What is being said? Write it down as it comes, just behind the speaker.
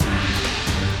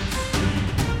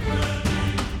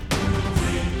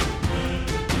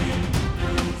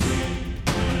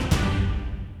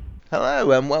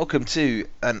Hello and welcome to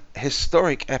an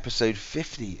historic episode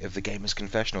 50 of the Gamers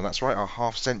Confessional. That's right, our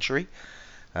half century.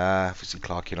 Obviously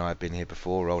Clarky and I have been here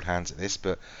before, we're old hands at this,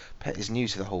 but Pet is new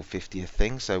to the whole 50th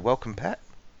thing, so welcome Pet.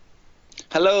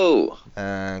 Hello.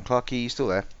 Clarky, you still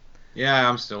there? Yeah,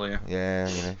 I'm still here. Yeah,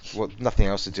 nothing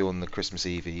else to do on the Christmas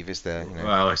Eve, is there?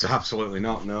 Well, it's absolutely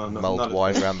not. No, mulled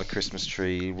wine around the Christmas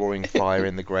tree, roaring fire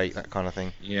in the grate, that kind of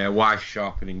thing. Yeah, wife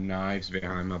sharpening knives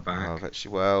behind my back. Oh, bet you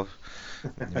well.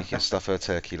 We can stuff her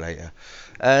turkey later.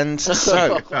 And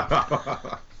so,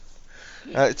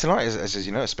 tonight is, as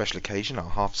you know, a special occasion, our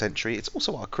half century. It's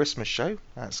also our Christmas show.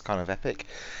 That's kind of epic.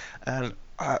 And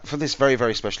for this very,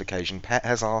 very special occasion, Pet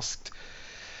has asked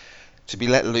to be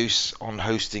let loose on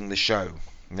hosting the show.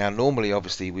 Now, normally,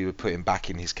 obviously, we would put him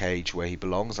back in his cage where he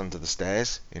belongs, under the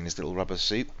stairs, in his little rubber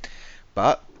suit.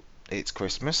 But it's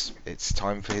Christmas. It's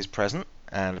time for his present.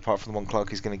 And apart from the one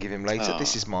Clark is going to give him later,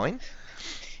 this is mine.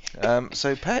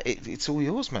 So, Pet, it's all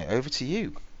yours, mate. Over to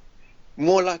you.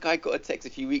 More like I got a text a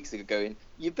few weeks ago going,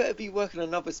 you better be working on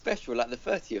another special, like the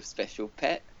 30th special,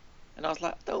 Pet. And I was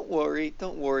like, don't worry,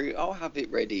 I'll have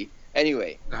it ready.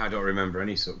 Anyway. I don't remember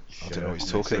any such I don't know what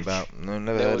he's talking about. No,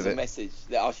 never there heard was of a it. message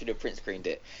that I should have print screened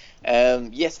it.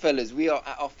 Yes, fellas, we are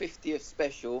at our 50th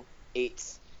special.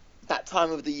 It's that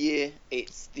time of the year.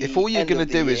 It's the If all you're going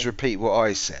to do is repeat what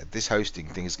I said, this hosting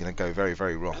thing is going to go very,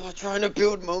 very wrong. I'm trying to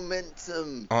build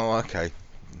momentum. Oh, okay.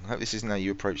 I hope this isn't how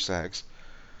you approach Sags.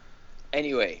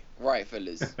 Anyway, right,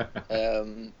 fellas.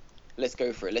 Let's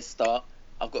go for it. Let's start.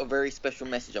 I've got a very special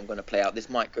message I'm going to play out. This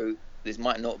might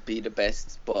not be the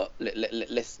best, but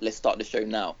let's start the show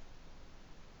now.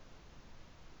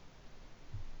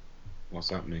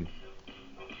 What's happening?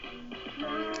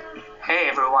 Hey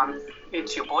everyone,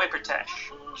 it's your boy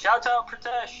Pritesh. Shout out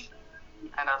Pritesh!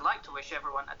 And I'd like to wish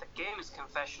everyone at the Gamers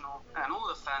Confessional and all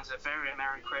the fans a very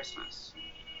Merry Christmas.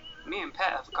 Me and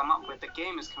Pet have come up with the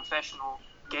Gamers Confessional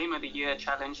Game of the Year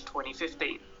Challenge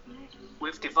 2015.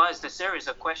 We've devised a series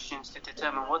of questions to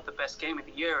determine what the best game of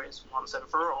the year is once and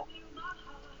for all.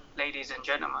 Ladies and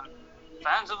gentlemen,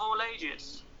 fans of all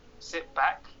ages, sit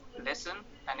back, listen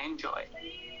and enjoy.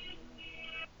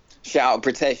 Shout out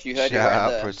Pritesh, you heard it right there.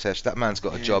 Shout out Pritesh, that man's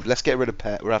got a job. Let's get rid of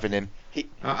Pet, we're having him.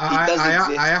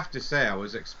 I have to say, I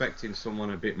was expecting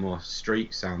someone a bit more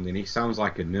street sounding. He sounds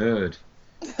like a nerd.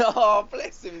 Oh,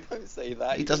 bless him, don't say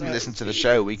that. He doesn't listen to the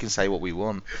show, we can say what we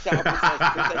want. Shout out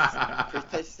Pritesh.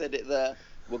 Pritesh said it there.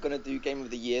 We're going to do Game of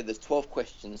the Year. There's 12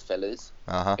 questions, fellas.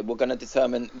 Uh-huh. We're going to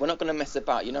determine, we're not going to mess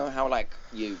about. You know how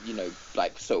you know,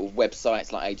 like sort of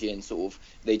websites like IGN sort of,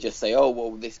 they just say, oh,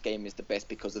 well, this game is the best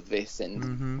because of this.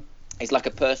 And it's like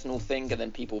a personal thing, and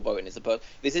then people vote, and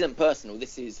this isn't personal,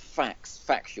 this is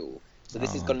factual. So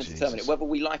this is going to determine it, whether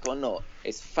we like it or not.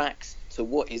 It's facts to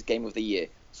what is Game of the Year.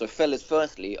 So, fellas,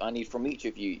 firstly, I need from each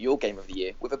of you your Game of the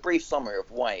Year with a brief summary of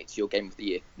why it's your Game of the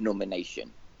Year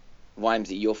nomination.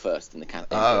 Wimsey, you're first in the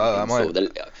category.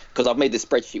 Because I've made the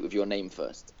spreadsheet with your name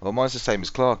first. Well, mine's the same as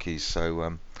Clarky's, so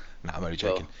I'm only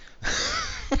joking.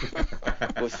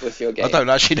 What's your game? I don't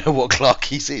actually know what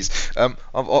Clarky's is.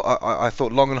 I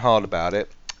thought long and hard about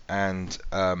it, and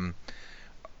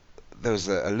there was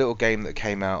a little game that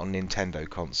came out on Nintendo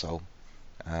console.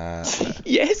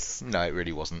 Yes. No, it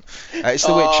really wasn't. It's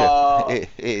The Witcher.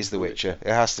 It is The Witcher.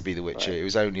 It has to be The Witcher. Right. It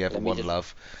was only ever one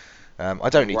love. I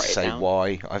don't need to say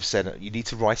why. I've said it. You need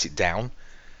to write it down.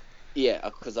 Yeah,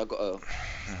 because I've got a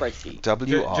spreadsheet.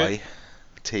 WITCHER.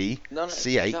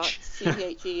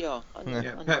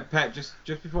 Pet, just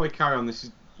before we carry on, this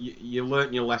is you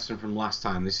learnt your lesson from last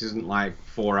time. This isn't like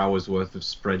 4 hours worth of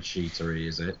spreadsheetery,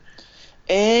 is it?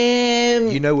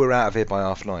 You know we're out of here by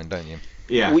 9:30, don't you?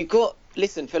 Yeah.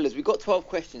 Listen, fellas, we've got 12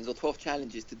 questions or 12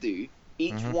 challenges to do.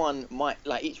 Each one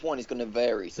is going to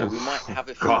vary, so we might have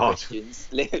a few questions.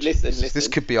 Listen. This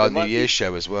could be our New Year's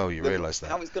show as well. You realise that?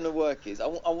 How it's going to work is, I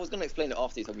was going to explain it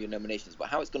after you told me your nominations, but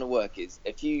how it's going to work is,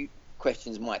 a few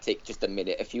questions might take just a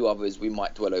minute, a few others we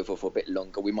might dwell over for a bit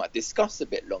longer, we might discuss a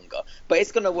bit longer, but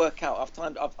it's going to work out. I've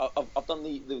done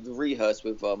the rehearse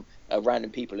with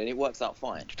random people, and it works out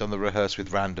fine. You've done the rehearse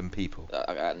with random people?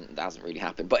 That hasn't really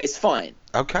happened, but it's fine.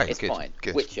 Okay, it's fine.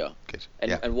 Good. Witcher. Good.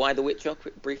 And why The Witcher,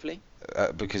 briefly?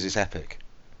 Because it's epic.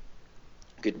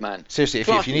 Good man. Seriously, if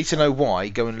you need to know why,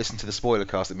 go and listen to the spoiler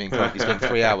cast that me and Clarky spent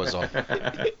 3 hours on.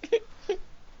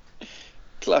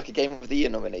 Clark, a Game of the Year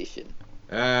nomination.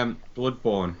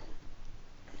 Bloodborne.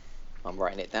 I'm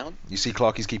writing it down. You see,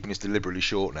 Clarky's keeping this deliberately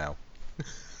short now.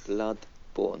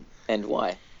 Bloodborne. And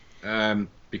why?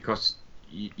 Because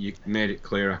you made it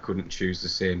clear I couldn't choose the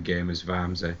same game as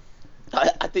Vamsey.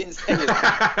 I didn't say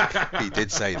that. He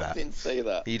did say that. I didn't say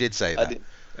that. He did say that.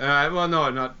 Well, no,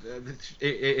 not.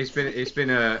 It's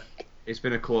been It's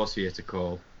been a close year to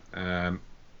call.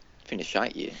 It's been a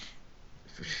shite year.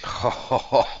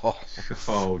 Oh,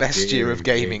 Best year of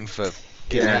gaming for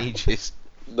ages.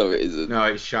 No, it isn't. No,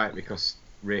 it's shite because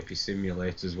rapey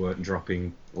simulators weren't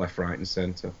dropping left, right, and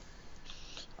centre.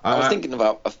 I was thinking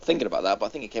about that, but I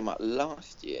think it came out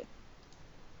last year.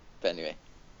 But anyway.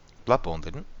 Bloodborne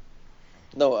didn't.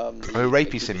 No,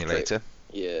 Rapey Simulator.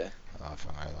 Yeah. Oh,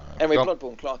 I don't know. Anyway,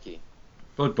 Bloodborne, Clarky.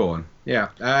 Bloodborne, yeah.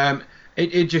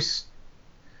 It just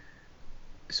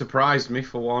surprised me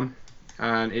for one,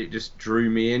 and it just drew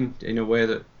me in a way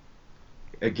that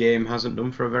a game hasn't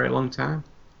done for a very long time.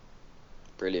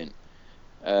 Brilliant.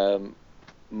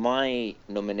 My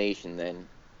nomination then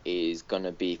is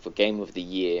gonna be for Game of the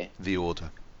Year. The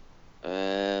Order.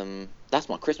 That's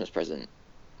my Christmas present.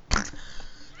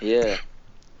 Yeah.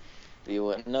 The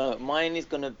Order. No, mine is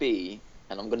gonna be,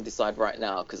 and I'm gonna decide right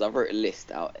now because I wrote a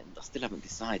list out and I still haven't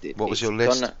decided. What was your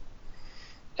list?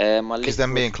 My list. Because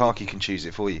then me and Clarky can choose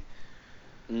it for you.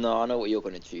 No, I know what you're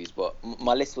gonna choose, but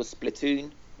my list was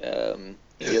Splatoon,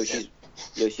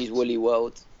 Yoshi's Woolly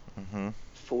World,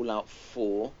 Fallout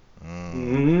 4.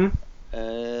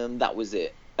 That was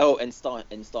it. Oh, and Star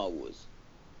Wars.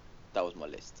 That was my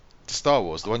list. Star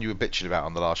Wars, the one you were bitching about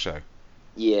on the last show.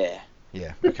 Yeah.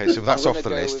 Yeah. Okay, so that's off the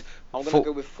list. I'm gonna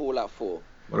go with Fallout 4.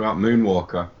 What about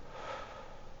Moonwalker?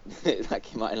 That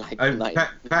came out in like Pet,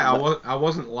 I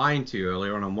wasn't lying to you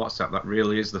earlier on WhatsApp. That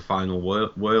really is the final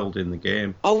world in the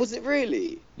game. Oh, was it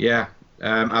really? Yeah.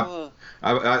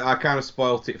 I kind of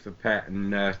spoilt it for Pet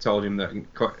and told him that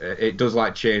it does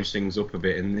like change things up a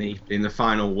bit. In the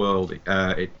final world,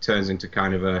 it turns into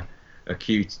kind of a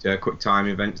cute quick time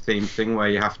event theme thing where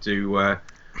you have to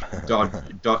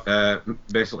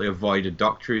basically avoid a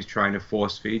doctor who's trying to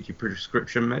force feed you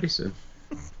prescription medicine.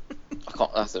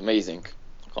 That's amazing.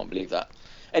 I can't believe that.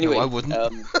 Anyway, no, I wouldn't.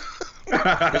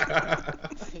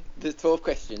 There's 12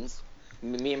 questions.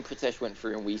 Me and Pratesh went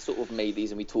through and we sort of made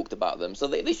these and we talked about them, so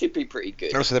they should be pretty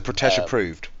good. No, so they're Pratesh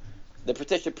approved. They're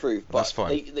Pratesh approved, but that's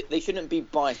fine. They shouldn't be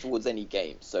biased towards any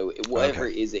game. So whatever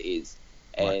it is,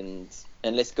 and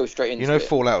let's go straight into it. You know,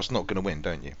 Fallout's not going to win,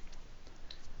 don't you?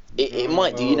 It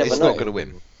might do. You never know. It's not going to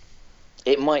win.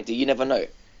 It might do. You never know.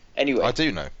 Anyway, I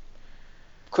do know.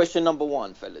 Question number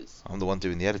 1, fellas. I'm the one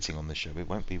doing the editing on this show. It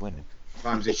won't be winning.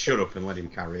 Ramsey, shut up and let him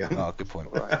carry on. Oh, good point.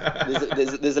 Right.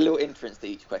 There's a little entrance to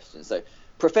each question. So,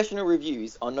 professional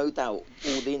reviews are no doubt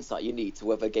all the insight you need to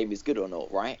whether a game is good or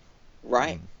not, right?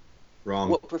 Right? Wrong.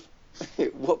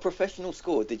 What professional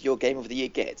score did your Game of the Year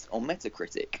get on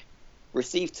Metacritic?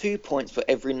 Receive 2 points for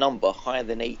every number higher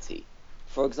than 80.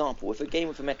 For example, if a game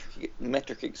with a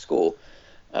Metacritic score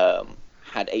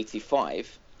had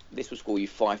 85, this will score you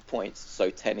 5 points, so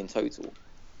 10 in total.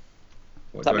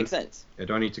 Does that make sense?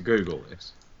 Do I need to Google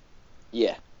this?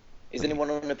 Yeah. Is anyone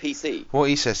on a PC? What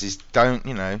he says is don't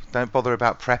bother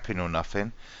about prepping or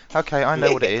nothing. Okay, I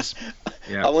know what it is.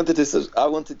 Yeah. I wanted to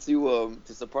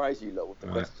surprise you lot with the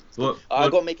questions. Look, I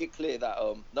got to make it clear that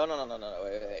no,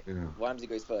 wait. Yeah. Vimesy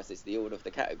goes first. It's the order of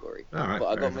the category. All right, but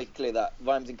I got to enough. make it clear that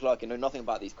Vimes and Clark know nothing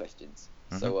about these questions.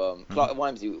 So Clark,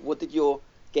 Vimesy, what did your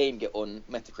game get on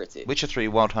Metacritic? Witcher 3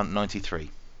 Wild Hunt 93.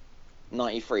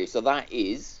 93. So that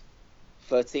is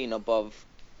 13 above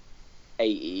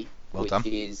 80, Well done.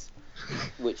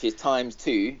 which is times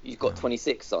 2. You've got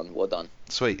 26, son. Well done.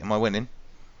 Sweet. Am I winning?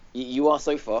 You are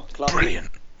so far. Clark, Brilliant.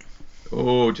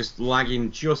 Oh, just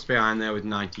lagging just behind there with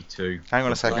 92. Hang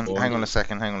on a second.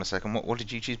 Bloodborne. What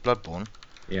did you choose? Bloodborne?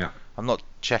 Yeah. I'm not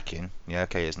checking. Yeah,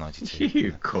 okay, it's 92.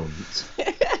 You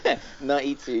cunt.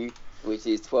 92, which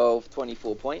is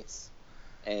 24 points.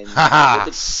 And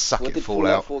Haha! Suck what it, did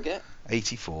Fallout. 4 get?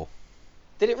 84.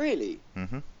 Did it really?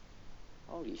 Mm-hmm.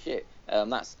 Holy shit.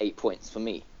 That's 8 points for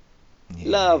me. Yeah.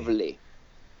 Lovely.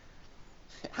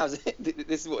 How's it?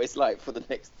 This is what it's like for the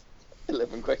next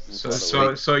 11 questions.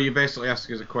 So you basically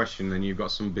ask us a question, then you've got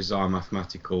some bizarre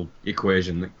mathematical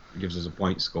equation that gives us a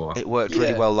point score. It worked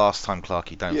really well last time,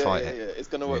 Clarky. Don't fight it. Yeah, it's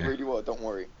going to work really well. Don't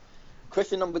worry.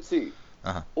 Question number 2.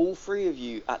 Uh-huh. All 3 of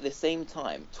you at the same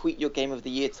time tweet your Game of the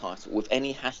Year title with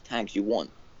any hashtags you want.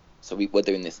 So we're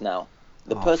doing this now.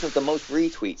 The person with the most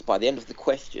retweets by the end of the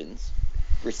questions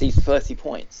receives 30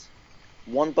 points.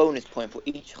 1 bonus point for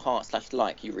each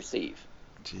heart/like you receive.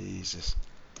 Jesus.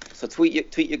 So tweet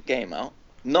your game out.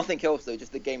 Nothing else though,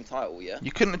 just the game title, yeah?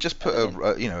 You couldn't have just put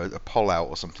a poll out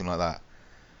or something like that.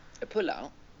 A pull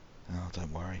out? Oh,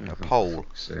 don't worry. A poll.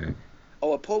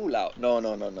 Oh, a poll out? No.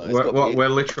 We're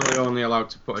literally only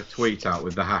allowed to put a tweet out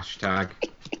with the hashtag.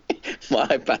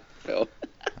 My bad, Phil.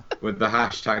 With the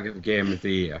hashtag of Game of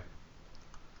the Year.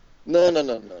 No.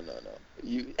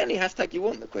 Any hashtag you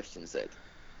want, the question said.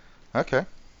 Okay.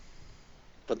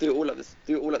 But do it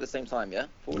all at the same time, yeah?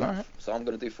 Fallout. Alright. So I'm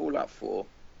gonna do Fallout 4.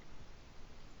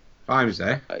 Times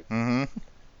there. Mm-hmm.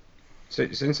 So,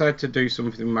 since I had to do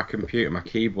something with my computer, my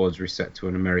keyboard's reset to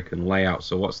an American layout.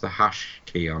 So what's the hash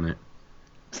key on it?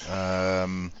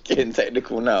 Getting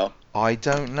technical now. I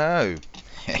don't know.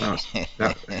 Well,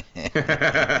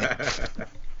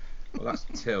 that's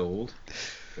tilde.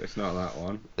 So it's not that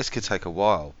one. This could take a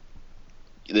while.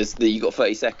 You got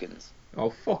 30 seconds.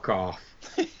 Oh, fuck off.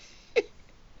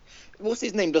 What's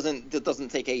his name? Doesn't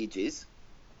take ages.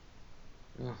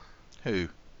 Who?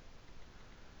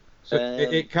 So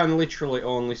it can literally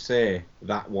only say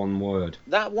that one word.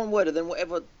 That one word, and then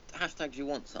whatever hashtags you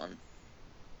want, son.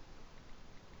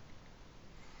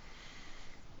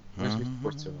 Where's my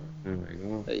Twitter? There we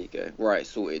go. There you go. Right,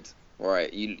 sorted.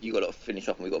 Right, you got to finish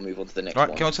up, and we got to move on to the next Right,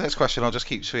 one. go on to the next question. I'll just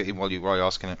keep tweeting while you're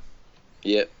asking it.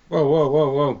 Yep.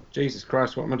 Whoa. Jesus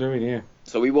Christ, what am I doing here?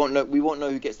 So we won't know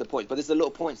who gets the points, but there's a lot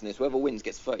of points in this. Whoever wins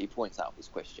gets 30 points out of this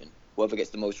question. Whoever gets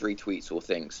the most retweets or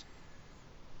things.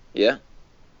 Yeah.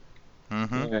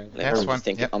 Mm-hmm. Yeah, that's fine.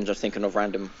 Yep. I'm just thinking of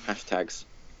random hashtags.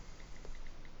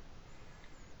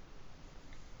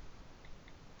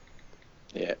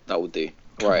 Yeah, that will do.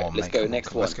 Right, let's go.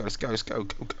 Next one. Let's go.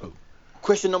 Go.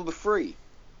 Question number 3.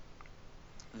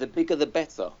 The bigger the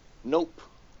better. Nope.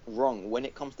 Wrong when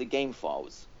it comes to game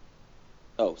files.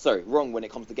 Oh, sorry. Wrong when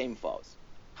it comes to game files.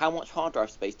 How much hard drive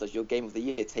space does your game of the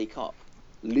year take up?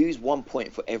 Lose 1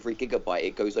 point for every gigabyte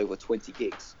it goes over 20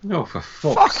 gigs. No, for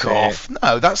fuck's Fuck sake. off.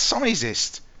 No, that's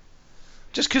sizist.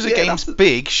 Just because a game's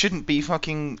big shouldn't be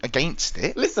fucking against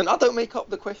it. Listen, I don't make up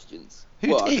the questions.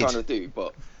 Who well, did? I kind of do,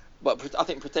 but I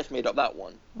think Pritesh made up that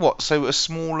one. What? So a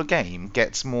smaller game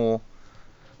gets more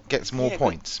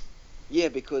points? Yeah,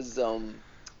 because you don't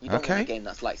want Okay. a game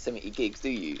that's like 70 gigs, do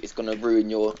you? It's going to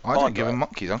ruin your I hard don't give a drive.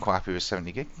 monkeys. I'm quite happy with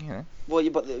 70 gig. You know. Well,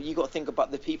 but you got to think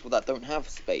about the people that don't have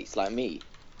space, like me.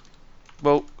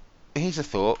 Well, here's a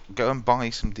thought. Go and buy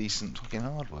some decent fucking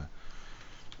hardware.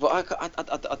 But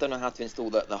I don't know how to install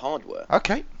the hardware.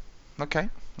 Okay,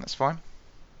 that's fine.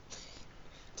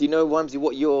 Do you know, Wimsey,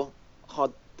 what your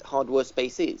hardware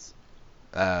space is?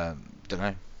 Don't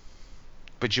know.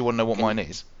 But do you want to know what mine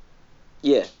is?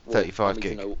 Yeah. 35 I need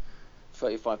gig. to know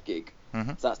 35 gig.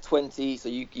 Mhm. So that's 20. So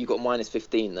you got minus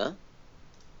 15 there.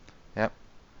 Yep.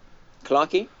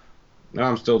 Clarky? No,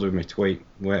 I'm still doing my tweet.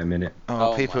 Wait a minute.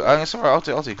 Oh, Oh people. my. Oh, it's alright.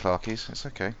 I'll do Clarky's. It's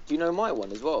okay. Do you know my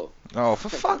one as well? Oh, for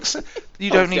fuck's sake! You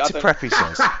don't need to prep, he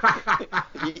says.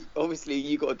 Obviously,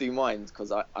 you got to do mine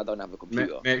because I don't have a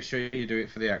computer. Make sure you do it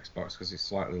for the Xbox because it's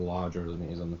slightly larger than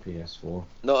it is on the PS4.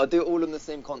 No, I do it all on the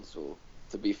same console.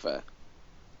 To be fair.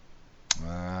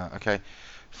 Okay.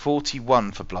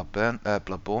 41 for Bloodborne.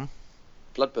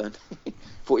 Bloodburn.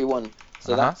 41.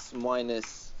 So Uh-huh. that's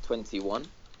minus 21.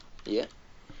 Yeah.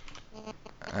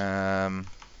 And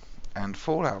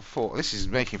Fallout 4. This is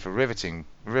making for riveting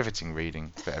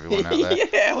reading for everyone out there.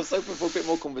 Yeah, I was hoping for a bit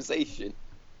more conversation.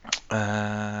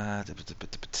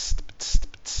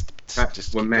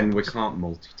 Just We're keep men, going. we can't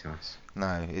multitask.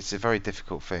 No, it's a very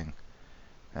difficult thing.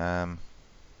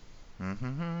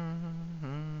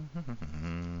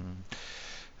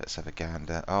 Let's have a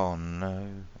gander. Oh no.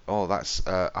 Oh, that's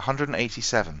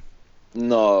 187.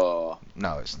 No.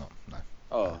 No, it's not. No.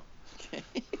 Oh. Okay.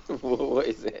 What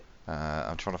is it?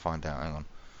 I'm trying to find out. Hang on.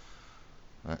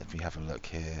 Let me have a look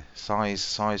here.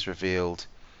 Size revealed.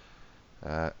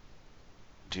 Breaking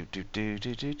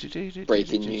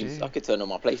news. I could turn on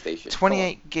my PlayStation.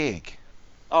 28 gig.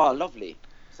 Oh, lovely.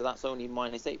 So that's only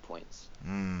minus 8 points.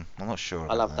 I'm not sure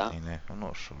about I love that. that. You know, I'm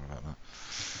not sure about that.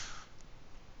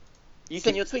 You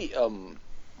sent your tweet,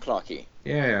 Clarky.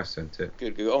 Yeah, I sent it.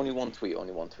 Good. Only one tweet.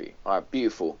 Alright,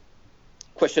 beautiful.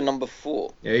 Question number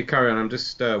 4. Yeah, you carry on. I'm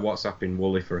just WhatsApping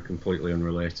Wooly for a completely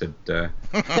unrelated.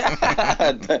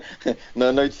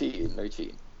 No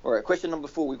cheating. Alright, question number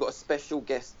 4. We've got a special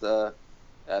guest to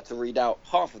read out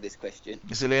half of this question.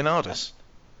 Is it Leonardus?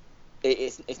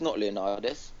 It's not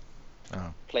Leonardus.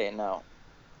 Oh. Play it now.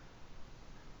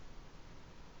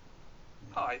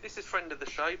 Hi, this is friend of the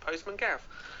show, Postman Gav.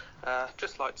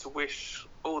 Just like to wish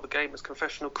all the Gamers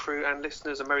Confessional crew and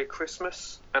listeners a Merry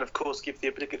Christmas, and of course give the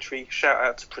obligatory shout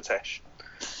out to Pritesh.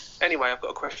 Anyway, I've got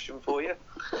a question for you.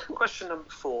 Question number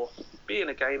 4. Being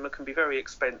a gamer can be very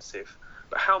expensive,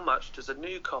 but how much does a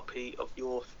new copy of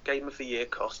your Game of the Year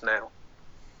cost now?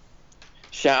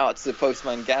 Shout out to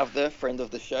Postman Gav there, friend of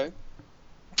the show.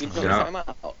 You can shout him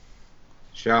out.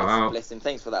 Shout out. Bless him.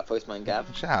 Thanks for that, Postman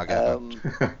Gav. Shout out,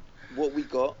 Gav. What we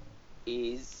got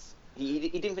is he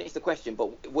didn't finish the question,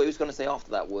 but what he was going to say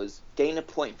after that was gain a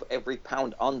point for every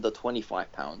pound under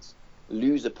 £25,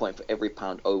 lose a point for every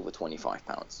pound over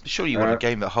 £25. Surely you want a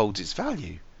game that holds its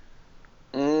value.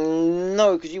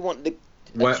 No, because you want a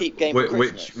cheap game for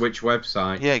Christmas. Which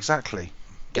website? Yeah, exactly.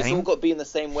 It's all Game? got to be in the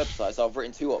same website, so I've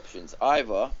written two options.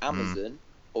 Either Amazon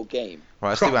or Game. Right,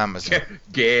 let's do Amazon.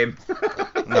 Game.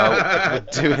 No, we're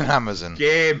doing Amazon.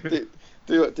 Game.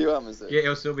 Do Amazon. Yeah,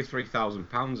 it'll still be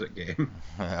 £3,000 at Game.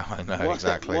 Yeah, I know,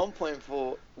 exactly. 1 point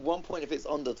if it's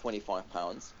under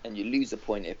 £25, and you lose a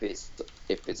point if it's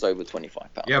over £25.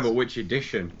 Yeah, but which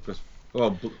edition? Because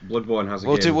Bloodborne has a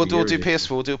We'll game. do edition. PS4.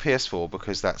 We'll do PS4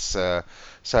 because that's so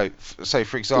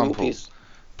for example,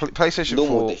 PlayStation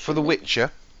normal 4 edition, for The maybe. Witcher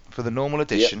for the normal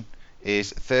edition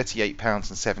is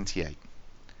 £38.78.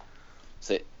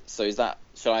 So is that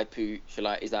is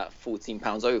that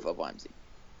 £14 over, Vimesy?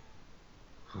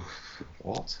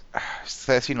 What? It's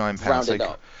 £39. Rounded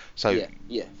up. So yeah,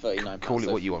 £39. call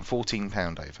it what you want. £14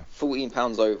 over.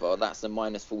 £14 over. That's a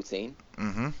minus 14.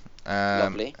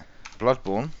 Lovely.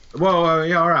 Bloodborne. Well,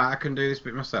 yeah, all right. I can do this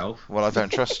bit myself. Well, I don't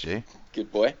trust you.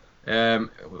 Good boy.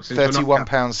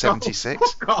 £31.76.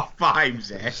 Fuck off,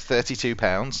 Vimesy. It's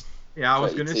 £32. Yeah, I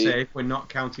was going to 32. say if we're not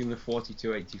counting the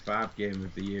 42.85 Game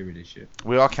of the Year edition.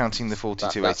 We are counting the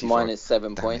 42.85. That's minus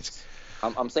 7 Damn points.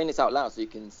 I'm saying this out loud so you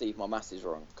can see if my maths is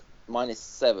wrong. Minus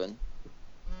 7.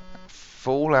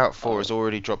 Fallout 4 has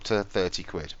already dropped to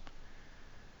 £30.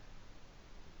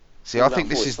 See, Fallout I think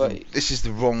 4 this is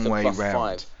the wrong So way plus round.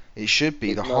 5. It should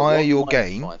be the No, higher what? your Minus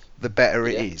game, 5. the better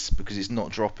it Yeah. is because it's not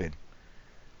dropping.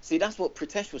 See, that's what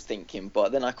Pritesh was thinking,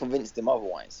 but then I convinced him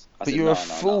otherwise. I But said, you're no, a no,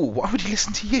 fool. Why would he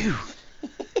listen to you?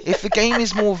 If the game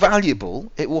is more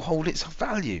valuable, it will hold its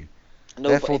value. No,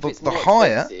 Therefore, but if the it's more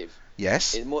higher- expensive,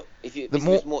 Yes. it's more, if The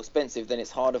it's more expensive, then it's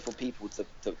harder for people to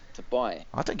buy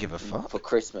I don't give a fuck. for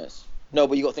Christmas. No,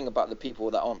 but you got to think about the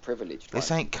people that aren't privileged. This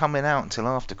Right? ain't coming out until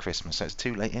after Christmas, so it's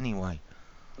too late anyway.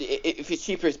 If it's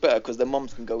cheaper, it's better because the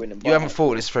mums can go in and buy You haven't it.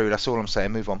 thought this through. That's all I'm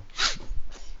saying. Move on.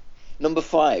 Number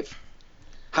 5.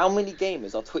 How many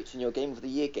gamers are Twitch in your Game of the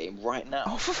Year game right now?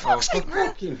 Oh, for Oh, fuck's for sake, man.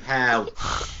 fucking hell.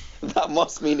 That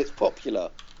must mean it's popular.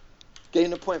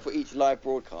 Gain a point for each live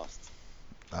broadcast.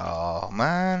 Oh,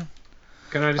 man.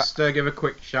 Can I just give a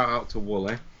quick shout out to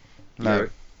Wooly? No.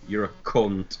 You're a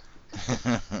cunt.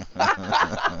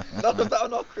 None of that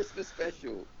on our Christmas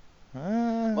special. My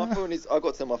Ah, phone is. I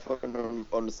got to turn my phone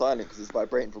on silent because it's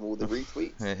vibrating from all the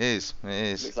retweets. it is. It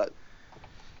is. Looks like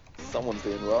someone's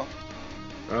doing well.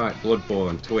 Right,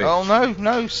 Bloodborne, Twitch. Oh,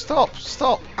 no. Stop.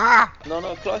 Ah. No,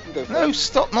 Clark can go first. No,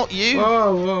 stop. Not you.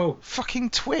 Whoa. Fucking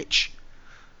Twitch.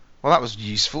 Well, that was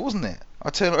useful, wasn't it? I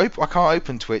can't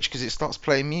open Twitch because it starts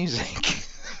playing music.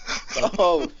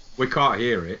 Oh, We can't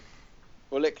hear it.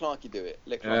 well, let Clarky do it.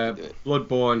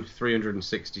 Bloodborne,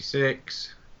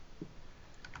 366.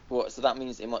 What? So that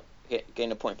means it might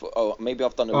gain a point for. Oh, maybe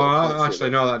I've done a Oh, lot of points actually,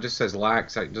 here, no, that just says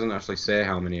likes. It doesn't actually say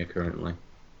how many are currently.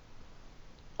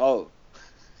 Oh,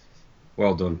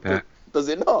 Well done, Pet. does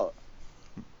it not?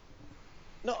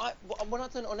 No, when I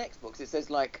turn it on Xbox, it says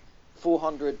like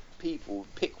 400 people.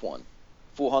 Pick one.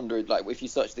 400. Like if you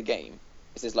search the game,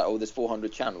 it says like, oh, there's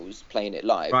 400 channels playing it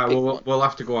live. Right, Pick well, one. we'll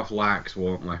have to go off likes,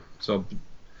 won't we? So,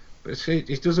 but see,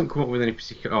 it doesn't come up with any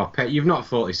particular. Oh, Pet, you've not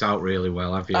thought this out really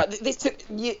well, have you? This took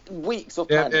weeks of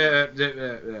Yeah,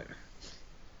 planning.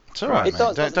 It's all right, It man.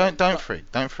 does, doesn't it?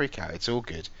 Don't freak out. It's all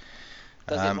good.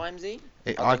 Does Um, it, Vimesy?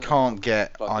 I can't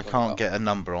get Fuck. a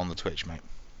number on the Twitch, mate.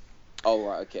 Oh,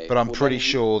 right, okay. But I'm Well, pretty then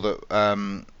sure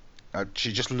that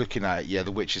actually just looking at it, yeah,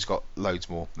 the Witch has got loads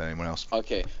more than anyone else.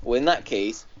 Okay. Well, in that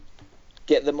case,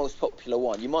 get the most popular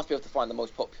one. You must be able to find the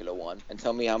most popular one and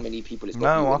tell me how many people it's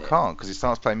got. No, I viewing it. can't because it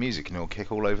starts playing music and it'll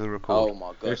kick all over the record. Oh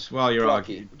my god. Just while you're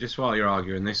Clarky.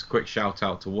 arguing this, quick shout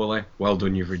out to Wooly. Well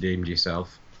done, you've redeemed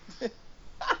yourself.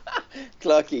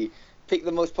 Clarky, pick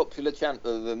the most popular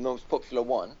the most popular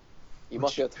one. You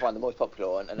must be able to find the most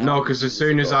popular one. And how No, many because as views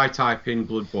soon it as got. I type in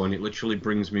Bloodborne, it literally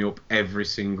brings me up every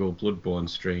single Bloodborne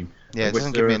stream. Yeah, it With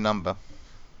doesn't the- give me a number.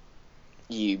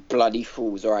 You bloody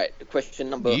fools! All right, question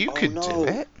number. You oh, could no. do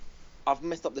it. I've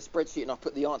messed up the spreadsheet and I've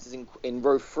put the answers in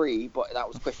row 3, but that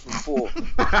was question 4. Shit.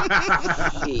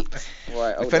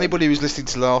 Right. hold If on. anybody was listening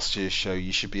to last year's show,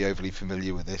 you should be overly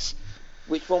familiar with this.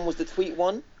 Which one was the tweet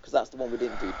one? Because that's the one we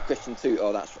didn't do. Question 2.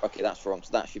 Oh, that's okay. That's wrong. So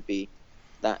that should be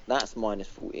That's minus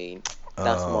 14.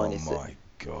 That's oh minus my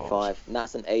god. 5. And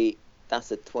that's an 8.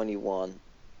 That's a 21.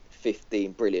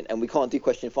 15. Brilliant. And we can't do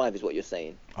question 5, is what you're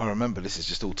saying. I remember this is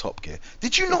just all Top Gear.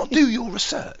 Did you not do your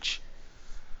research?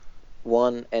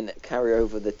 1 and carry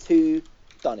over the 2.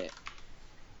 Done it.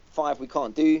 5 we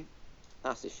can't do.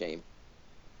 That's a shame.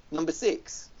 Number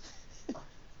 6.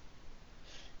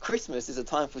 Christmas is a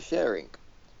time for sharing.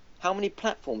 How many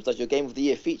platforms does your Game of the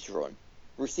Year feature on?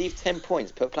 Receive 10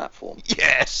 points per platform.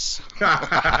 Yes.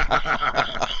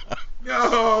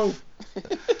 No!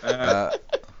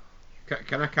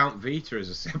 Can I count Vita as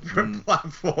a separate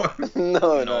platform?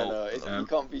 No. You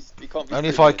can't be. Only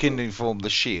if I can inform the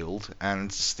Shield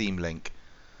and Steam Link.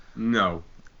 No.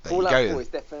 There you Fallout go. 4 is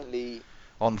definitely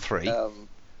On 3.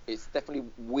 It's definitely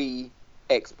Wii,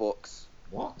 Xbox.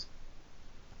 What?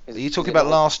 Are you talking about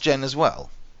last gen as well?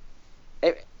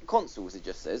 Consoles, it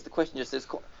just says. The question just says,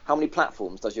 how many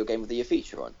platforms does your game of the year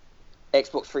feature on?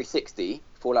 Xbox 360,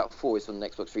 Fallout 4 is on the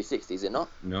Xbox 360, is it not?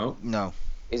 No. No.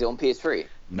 Is it on PS3?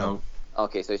 No.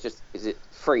 Okay, so is it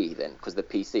free then? Because the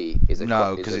PC is a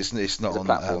No, because it's not on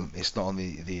platform. It's not on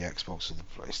the Xbox or the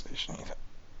PlayStation either.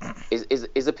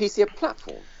 Is a PC a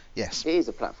platform? Yes. It is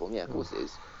a platform, yeah, of course it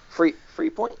is. 3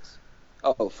 points?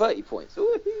 Oh, 30 points.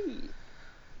 Woohoo!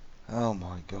 Oh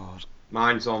my god.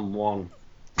 Mine's on 1.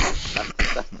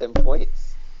 That's 10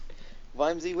 points.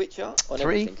 Vimesy, Witcher? On 3.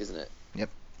 everything, isn't it? Yep.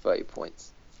 30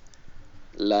 points.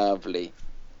 Lovely.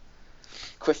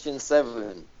 Question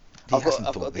 7. He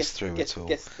hasn't thought this through at all.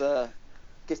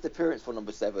 Guest appearance for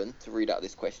number 7 to read out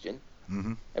this question.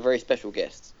 Mm-hmm. A very special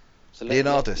guest. So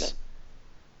Leonardus.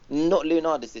 Not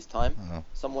Leonardus this time. Oh.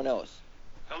 Someone else.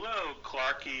 Hello,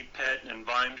 Clarky, Pet, and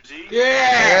Vimesy.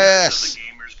 Yes! Of the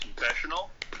Gamers Confessional.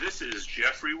 This is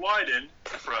Jeffrey Wyden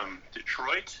from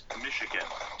Detroit, Michigan.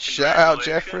 Shout out,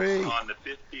 Congratulations Jeffrey. on the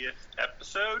 50th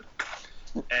episode.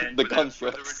 And The without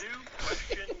further gunshots. ado,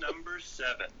 question number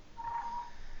 7.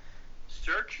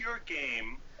 Search your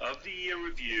game of the year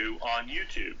review on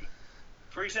YouTube.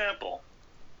 For example,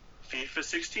 FIFA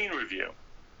 16 review.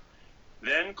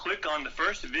 Then click on the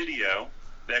first video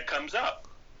that comes up.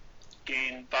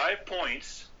 Gain 5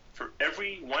 points for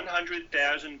every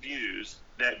 100,000 views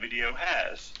that video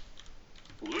has.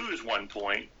 Lose 1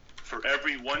 point for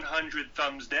every 100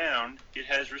 thumbs down it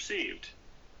has received.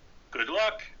 Good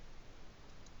luck.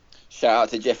 Shout out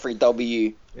to Jeffrey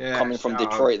W. Yeah, coming from shout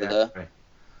out, Detroit there. Jeffrey.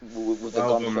 With the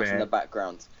Well done, gunshots in mate. the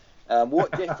background.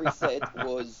 What Jeffrey said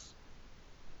was,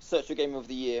 search your game of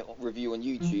the year review on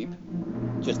YouTube.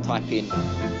 Just type in, for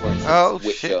instance,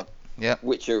 Witcher. Shit. Yep.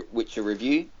 Witcher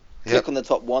review. Yep. Click on the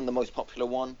top one, the most popular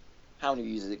one. How many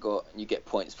views has it got? And you get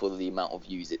points for the amount of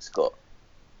views it's got.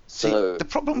 See, So the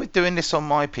problem with doing this on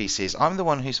my PC is I'm the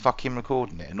one who's fucking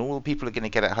recording it, and all the people are going to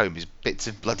get at home is bits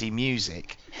of bloody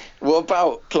music. what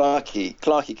about Clarky?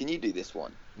 Clarky, can you do this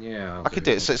one? Yeah. I could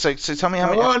do it. So tell me how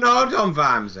many. Oh, no, don't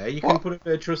Vimesy. You can What? put a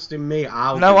bit of trust in me.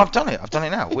 No, I've done it. I've done it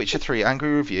now. Witcher 3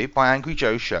 Angry Review by Angry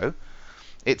Joe Show.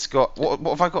 It's got what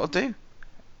have I got to do?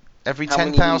 Every How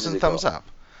many 10,000 views has it thumbs got? up.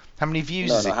 How many views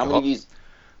No, has no. it How got? many views?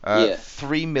 Yeah.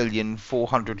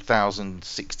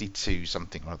 3,400,062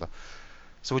 something or other.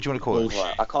 So what do you want to call it? Bullshit.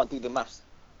 Right, I can't do the maths.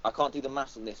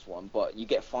 On this one, but you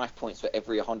get 5 points for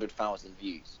every 100,000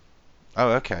 views.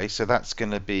 Oh, okay. So that's going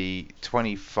to be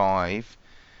 25,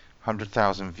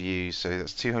 100,000 views. So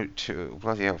that's 200.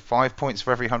 Bloody hell, 5 points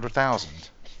for every 100,000.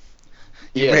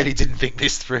 You Yeah. really didn't think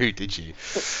this through, did you?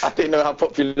 I didn't know how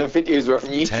popular videos were on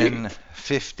YouTube. 10,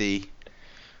 50,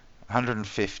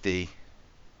 150,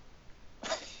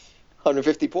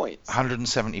 150 points.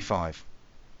 175.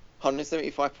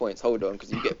 175 points. Hold on,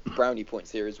 because you get brownie points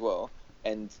here as well,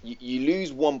 and you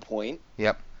lose 1 point.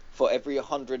 Yep. For every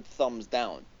 100 thumbs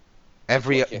down.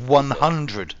 Every That's what Jeffrey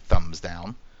 100 thumbs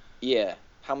down. Yeah.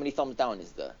 How many thumbs down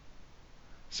is there?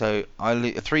 So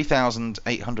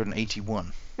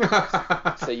 3,881.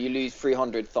 So you lose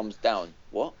 300 thumbs down.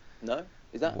 What? No?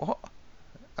 Is that What?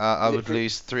 I Is it would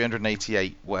lose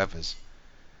 388 whatevers.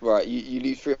 right? You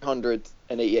lose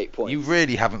 388 points. You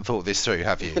really haven't thought this through,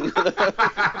 have you?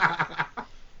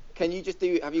 Can you just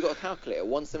do? Have you got a calculator?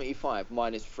 175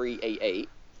 minus 388.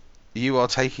 You are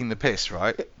taking the piss,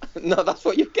 right? No, that's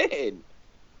what you're getting.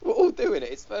 We're all doing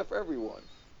it. It's fair for everyone.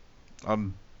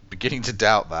 I'm beginning to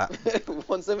doubt that.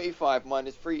 175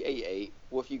 minus 388.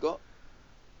 What have you got?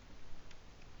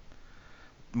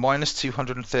 Minus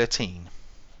 213.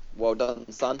 Well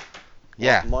done, son.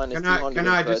 Yeah. Minus Can I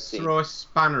 213. just throw a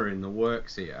spanner in the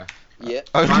works here? Yeah.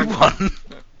 Only one.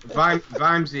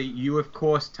 Vimesy, you of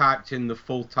course typed in the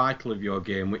full title of your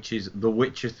game, which is The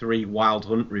Witcher 3 Wild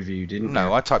Hunt Review, didn't you?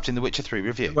 No, I typed in The Witcher 3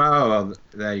 review. Well,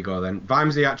 there you go then.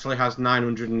 Vimesy actually has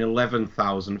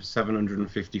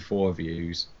 911,754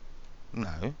 views.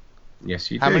 No. Yes,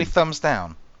 you How do. many thumbs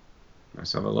down?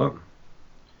 Let's have a look.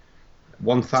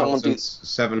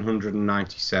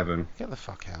 1,797. Get the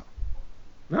fuck out.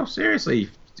 No, seriously.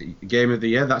 Game of the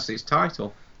Year, that's its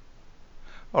title.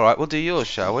 All right, we'll do yours,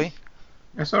 shall we?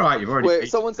 That's alright, you've already... Wait,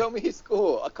 someone tell me his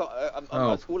score. I can't.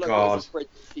 Oh, all I got God. is a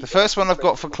spreadsheet. The first one I've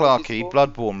got for What's his Clarky, score?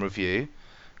 Bloodborne review.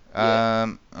 Yeah.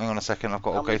 Hang on a second. I've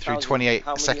got to How go many through thousands- 28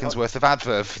 how many seconds hun- worth of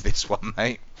adverb for this one,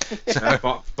 mate.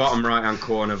 So, Bottom right-hand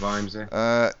corner,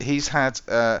 Vimesy. he's had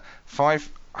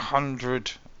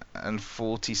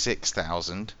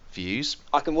 546,000 views.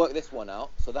 I can work this one out.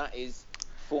 So that is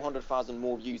 400,000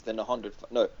 more views than 100.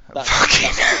 No, that's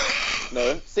Fucking-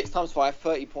 no. 6 times 5,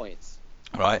 30 points.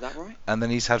 Right. Is that right? And then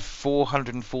he's had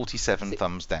 447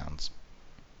 thumbs downs.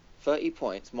 30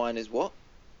 points minus what?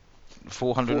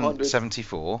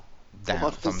 474 down,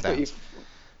 thumb downs. 430.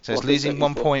 So it's losing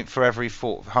 1 474. point for every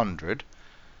 400.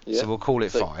 Yeah. So we'll call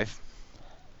it So- 5.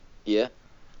 Yeah.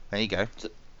 There you go.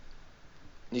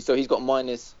 So he's got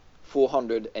minus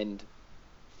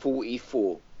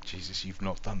 444. Jesus, you've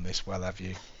not done this well, have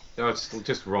you? No,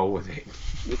 just roll with it.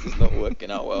 This is not working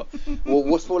out well. Well,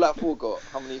 what's Fallout 4 got?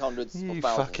 How many hundreds You of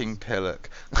thousands? fucking pillock.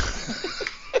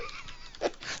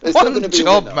 There's still One gonna be a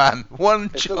job, winner. man. One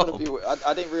There's still gonna job. be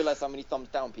I didn't realise how many thumbs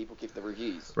down people give the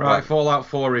reviews. Right, Fallout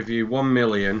 4 review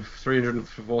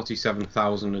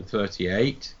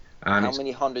 1,347,038, and How it's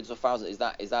many hundreds of thousands is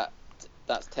that?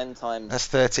 That's 10 times. That's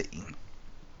 13.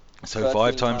 So 13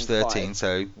 5 times times 13. 5.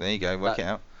 So there you go. Work That- it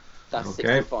out. That's Okay.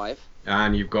 65.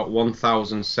 and you've got No, it's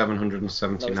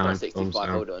 1,779 not thumbs 65.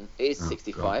 down. Hold on. It is Oh,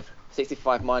 65.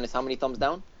 65 minus how many thumbs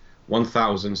down?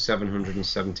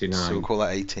 1,779. So we'll call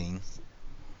that 18.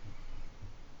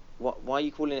 Why are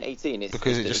you calling it 18? It's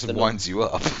Because it it's just the winds you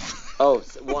up. Oh,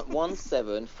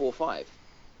 1745.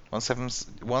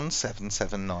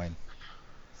 1779.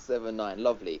 79.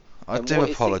 Lovely. I And do what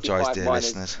is apologise, 65 dear minus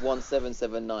listeners.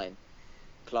 1779.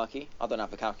 Clarky, I don't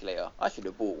have a calculator. I should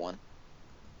have bought one.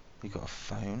 You got a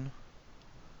phone.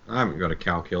 I haven't got a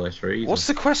calculator either. What's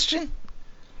the question?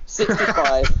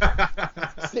 65.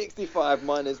 65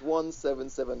 minus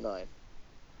 1779.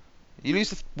 You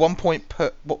lose 1 point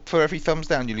for every thumbs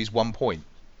down. You lose 1 point.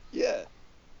 Yeah,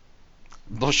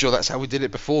 Not sure that's how we did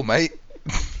it before, mate.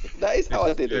 that is how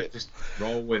I did it. Just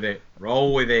roll with it.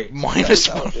 Roll with it. Minus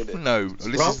how I one. did it. No, Roll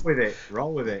this is with it.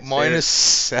 Roll with it.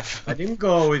 minus I 7. didn't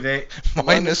go with it.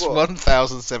 Minus what?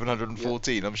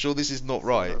 1,714. I'm sure this is not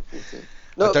right.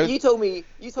 No, I don't- you told me.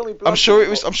 I'm sure it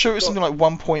was. Bloodborne I'm sure it was got- something like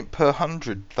 1 point per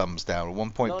 100 thumbs down, or 1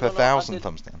 point No, per no, I 1,000 did-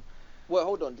 thumbs down. Well,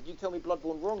 hold on. Did you tell me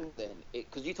Bloodborne wrong then?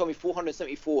 Because you told me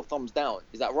 474 thumbs down.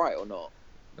 Is that right or not?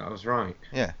 That was right.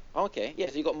 Okay, yeah.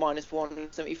 So you got minus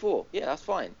 474. Yeah, that's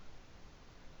fine.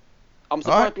 I'm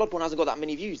surprised Bloodborne hasn't got that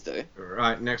many views though.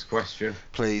 Right, next question.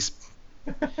 Please.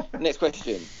 Next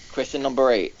question. Question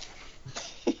number 8.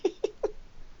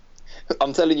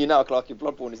 I'm telling you now, Clarky,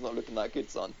 Bloodborne is not looking that good,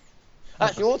 son.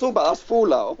 Actually, what I'm talking about, that's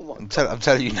Fallout. Oh my I'm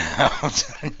telling you now. I'm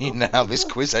telling you now. This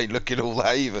quiz ain't looking all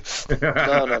that either.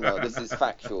 No. This is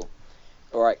factual.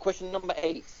 All right. Question number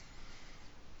 8.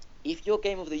 If your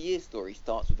Game of the Year story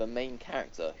starts with a main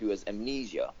character who has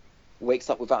amnesia, wakes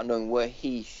up without knowing where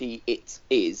he, she, it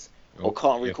is, or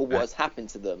can't recall what has happened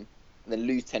to them, then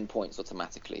lose 10 points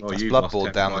automatically. Oh, That's you've lost Bloodborne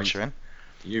 10 down, points. Sharon.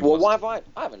 You've Well, lost- why have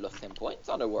I haven't lost 10 points.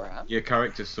 I know where I am. Your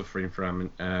character's suffering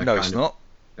from. No, it's not.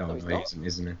 No, No, it's he not.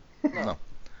 isn't he? No.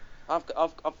 I've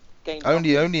gained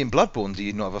Only in Bloodborne do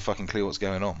you not have a fucking clue what's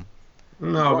going on.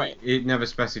 No, Right. it never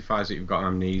specifies that you've got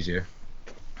amnesia.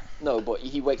 No, but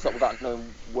he wakes up without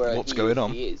knowing where What's he, going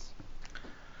on? he is.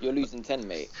 You're losing 10,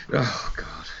 mate. Oh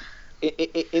God.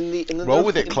 In the Roll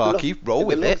with it, in the Clarky. Roll in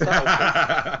with the it. lost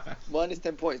out, minus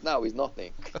 10 points now is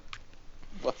nothing.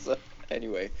 But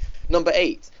anyway, number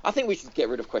 8. I think we should get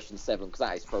rid of question 7 because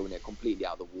that is throwing it completely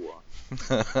out of the water.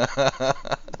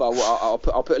 But I'll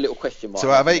put a little question mark.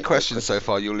 So out of on 8 it. questions so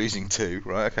far, you're losing 2,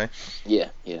 right? Okay. Yeah.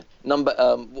 Number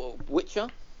Witcher.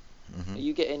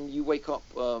 Mhm. You wake up.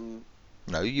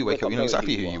 No, you wake up, you know knowing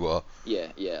exactly who you are. Yeah,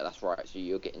 that's right. So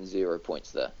you're getting 0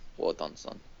 points there. Well done,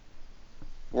 son.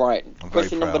 Right, I'm very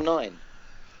question number proud. 9.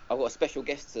 I've got a special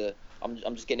guest to. I'm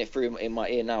just getting it through in my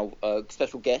ear now.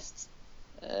 Special guest.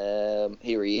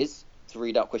 Here he is to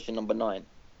read out question number 9.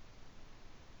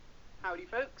 Howdy,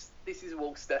 folks. This is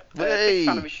Wolster. Hey. Big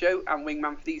fan of the show and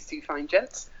wingman for these two fine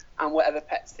gents, and whatever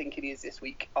Pet's thinking he is this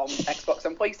week on Xbox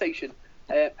and PlayStation.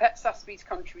 Pet's asked me to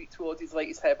contribute towards his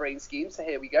latest harebrained scheme, so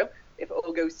here we go. If it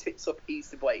all goes tits up, he's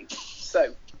to blame.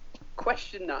 So,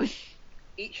 question 9.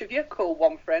 Each of you call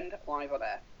one friend live on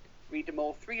air. Read them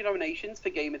all 3 nominations for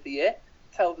Game of the Year.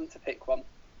 Tell them to pick one.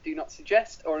 Do not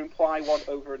suggest or imply one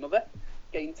over another.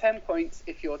 Gain 10 points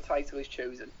if your title is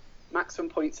chosen. Maximum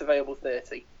points available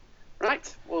 30.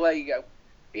 Right, well there you go.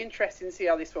 Be interesting to see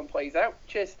how this one plays out.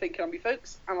 Cheers for thinking on me,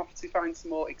 folks. I'm off to find some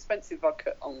more expensive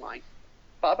vodka online.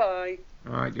 Bye bye.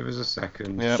 Alright, give us a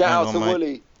second. Yeah, Shout hang out on, to mate.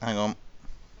 Wooly. Hang on.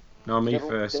 No, me Did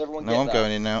everyone- first. did everyone No, get I'm that?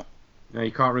 going in now. No,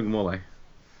 you can't ring Wooly.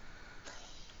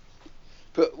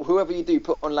 Put whoever you do,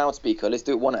 put on loudspeaker. Let's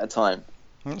do it one at a time.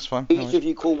 That's fine. Each of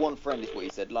you call one friend, is what he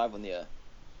said, live on the air.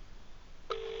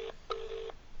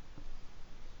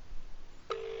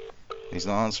 He's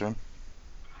not answering.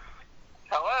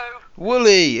 Hello?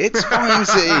 Wooly, it's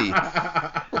Vimesy. Hello,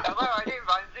 I do,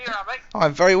 Vimesy, alright, mate?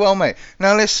 I'm very well, mate.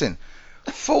 Now listen,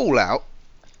 Fallout,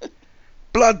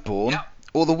 Bloodborne, Yep.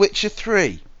 or The Witcher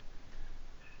 3?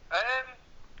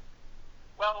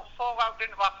 Well, Fallout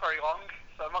didn't last very long,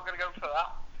 so I'm not going to go for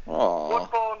that. Aww.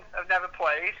 Bloodborne, I've never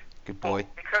played. Good boy.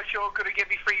 But because you're going to give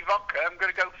me free vodka, I'm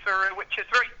going to go for Witcher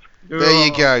 3. There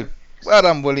you go. Well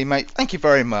done, Wooly, mate. Thank you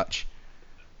very much.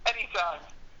 Anytime.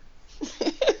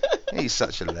 He's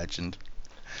such a legend.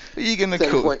 Who are you going to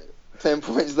call? 10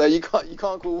 points there. You can't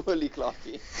call Wooly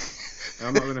Clarky.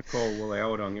 I'm not going to call Wooly.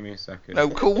 Hold on, give me a second. No,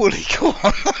 call Wooly. Go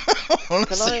on.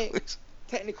 Honestly,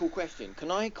 Technical question.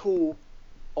 Can I call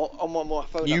on my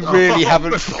phone? you number? really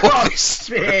haven't thought this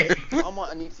through.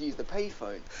 I need to use the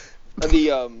payphone. The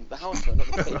house phone, not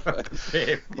the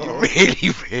payphone.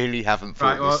 You really haven't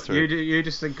thought Right, well, this through. you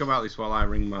just think about this while I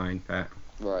ring mine, Pet.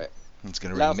 Right. It's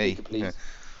going to ring me. Loudspeaker, please.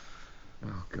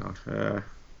 Oh, God.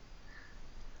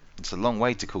 It's a long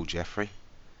way to call Jeffrey.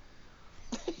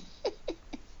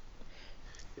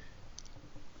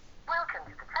 Welcome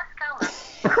to the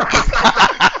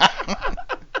Tesco.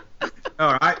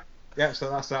 Alright. Yeah, so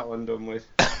that's that one done with.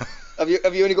 Have you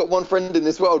only got one friend in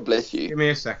this world? Bless you. Give me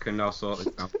a second, I'll sort this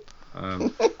out.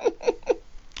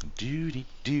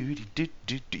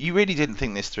 You really didn't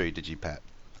think this through, did you, Pat?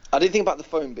 I didn't think about the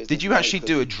phone business. Did you actually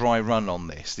do a dry run on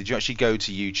this? Did you actually go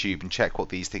to YouTube and check what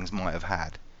these things might have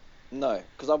had? No,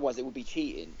 because otherwise it would be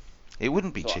cheating. It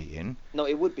wouldn't be So cheating. No,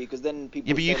 it would be, because then people.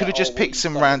 Yeah, would but say you could have like, just oh, well, picked you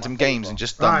some started random my games favour. and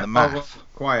just done the math.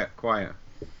 Quiet.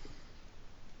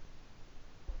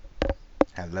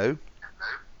 Hello?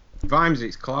 Vimes,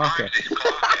 it's Clarky.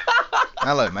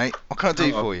 Hello, mate. What can I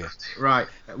do for you? Right,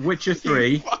 Witcher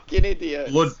 3, Fucking idiot.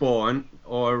 Bloodborne,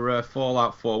 or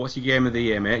Fallout 4. What's your game of the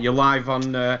year, mate? You're live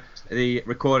on the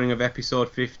recording of episode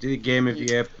 50, the game of the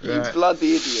year You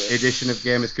bloody idiot. edition of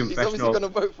Gamers He's obviously Confessional. going to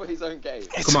vote for his own game.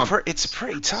 It's a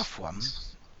pretty tough one.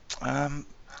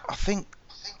 I think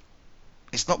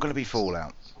it's not going to be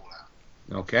Fallout.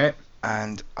 Okay.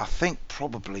 And I think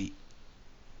probably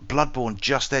Bloodborne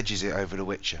just edges it over The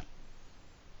Witcher.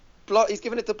 He's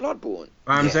giving it to Bloodborne.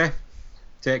 Ramsey, Yeah.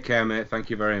 take care, mate. Thank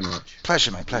you very much.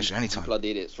 Pleasure, mate. Pleasure. Anytime.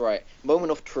 Bloody idiots. Right.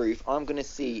 Moment of truth. I'm going to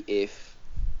see if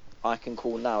I can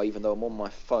call now, even though I'm on my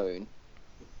phone,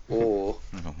 or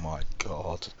Oh my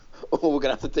God. we're going to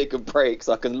have to take a break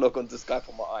so I can log onto Skype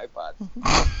on my iPad.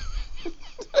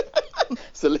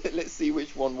 So let's see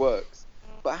which one works.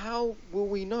 But how will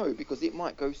we know? Because it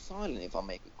might go silent if I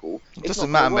make a call. It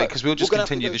doesn't matter, mate, because we'll just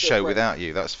continue the show without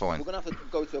you. That's fine. We're going to have to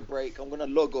go to a break. I'm going to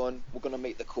log on. We're going to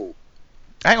make the call.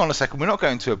 Hang on a second. We're not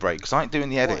going to a break because I ain't doing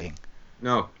the editing.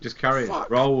 No, just carry Fuck.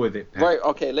 it. Roll with it, Pep. Right,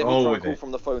 okay, let me Roll try with and call it.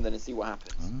 from the phone then and see what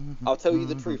happens. I'll tell you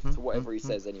the truth to whatever he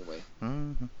says anyway.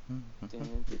 I'm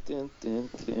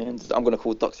going to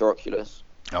call Dr. Oculus.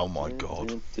 Oh my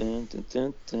God. Can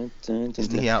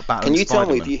Isn't he out battling you tell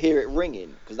me if Spider-Man? you hear it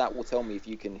ringing? Because that will tell me if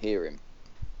you can hear him.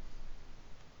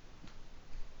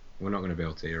 We're not going to be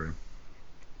able to hear him.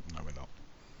 No, we're not.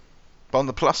 But on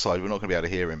the plus side, we're not going to be able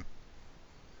to hear him.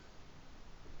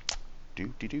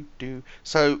 Do.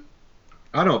 So,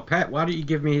 I know, Pet, why don't you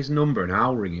give me his number and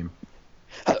I'll ring him?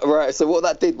 Right, so what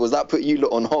that did was that put you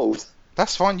lot on hold.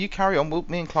 that's fine. You carry on.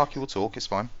 Me and Clarky will talk. It's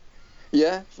fine.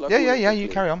 Yeah? Shall I call him Yeah. You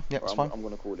quickly? carry on. Yeah, it's Right, fine. I'm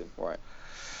going to call him. Right.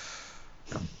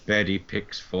 I bet he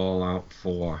picks Fallout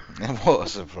 4. What a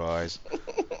surprise.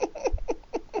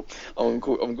 I'm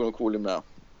going to call him now.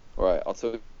 Right, I'll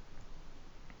tell you.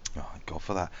 Oh, God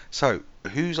for that. So,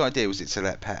 whose idea was it to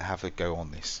let Pet have a go on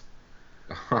this?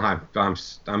 I'm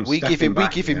We give stepping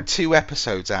back him here. 2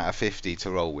 episodes out of 50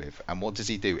 to roll with, and what does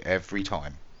he do every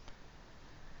time?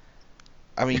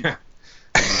 I mean,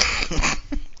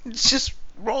 it's just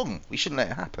wrong. We shouldn't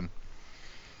let it happen.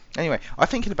 Anyway, I'm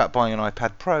thinking about buying an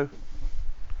iPad Pro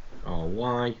Oh,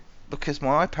 why? because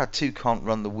my iPad 2 can't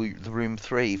run the Room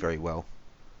 3 very well.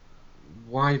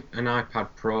 Why an iPad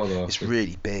Pro though? It's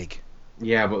really big.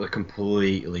 Yeah, but they're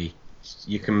completely.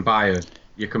 You can buy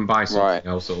something Right.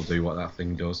 else that'll do what that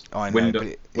thing does. I know, but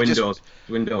it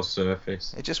Windows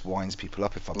Surface. It just winds people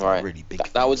up if I buy Right. really big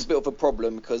That was a things. bit of a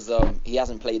problem because he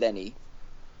hasn't played any.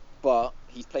 But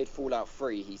he's played Fallout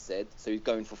 3, he said, so he's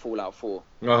going for Fallout 4.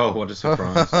 Oh, what a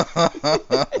surprise!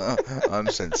 I'm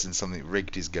sensing something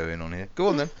rigged is going on here. Go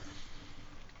on then.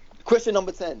 Question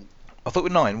number 10. I thought we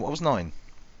were 9. What was 9?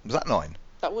 Was that 9?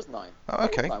 That was 9. Oh,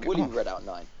 okay. That was 9. Good Willie one. read out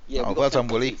 9. Yeah, Oh, we got well 10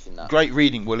 done, Willie. points in that. Great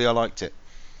reading, Willie. I liked it.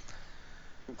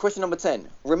 Question number 10.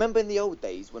 Remember in the old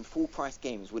days when full price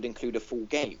games would include a full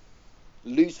game?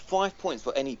 Lose 5 points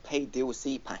for any paid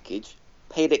DLC package,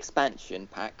 paid expansion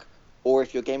pack, or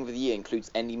if your game of the year includes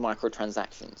any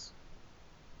microtransactions.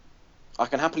 I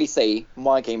can happily say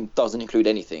my game doesn't include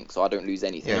anything, so I don't lose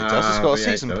anything. Yeah, it does. It's got a yeah,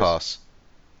 it season does. pass.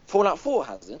 Fallout 4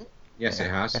 hasn't. Yes, it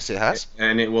has. Yes, it has.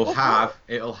 And it will What? have.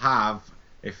 It'll have.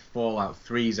 If Fallout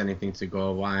 3's anything to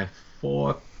go by,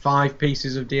 4, 5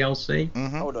 pieces of DLC.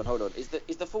 Mm-hmm. Hold on. Is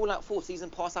the Fallout 4 season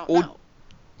pass out Or- now?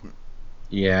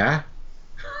 Yeah.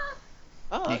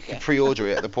 Oh, You okay. can pre-order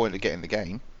it at the point of getting the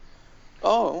game. Oh,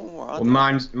 all right.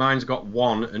 Well, mine's got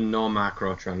 1 and no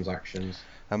microtransactions.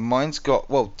 And mine's got...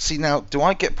 Well, see now, do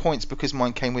I get points because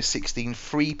mine came with 16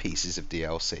 free pieces of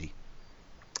DLC?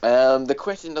 The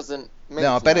question doesn't.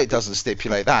 No, I bet it doesn't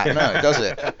stipulate that. No, does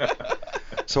it?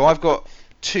 So I've got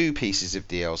 2 pieces of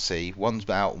DLC. One's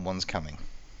out and one's coming.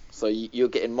 So you're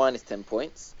getting minus 10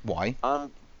 points. Why?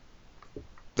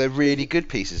 They're really good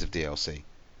pieces of DLC.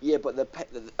 Yeah, but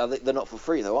they're not for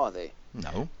free though, are they?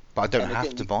 No, but I don't And have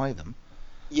again, to buy them.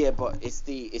 Yeah, but it's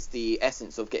the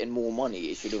essence of getting more money.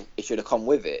 It should have come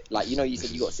with it. Like you said,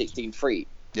 you got 16 free.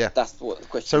 Yeah. That's what the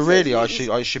question. So says. really,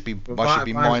 I should be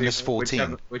minus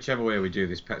 14. Whichever way we do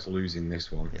this, Pet's losing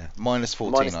this one. Yeah, minus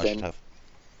 14 Minus I 10. should have.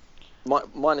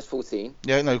 Minus 14.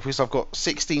 Yeah, no, because I've got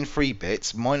 16 free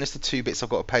bits minus the 2 bits I've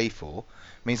got to pay for.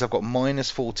 Means I've got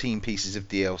minus 14 pieces of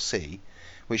DLC,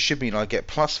 which should mean I get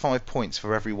plus 5 points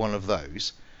for every one of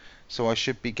those. So I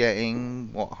should be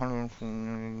getting, what,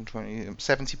 120,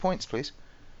 70 points, please.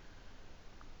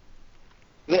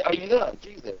 Are you there?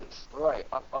 Jesus. Right.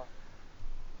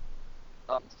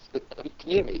 Can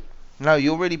you hear me? No,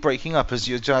 you're really breaking up as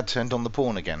your dad turned on the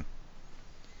porn again.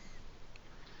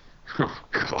 Oh,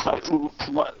 God.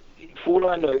 For all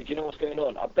I know, do you know what's going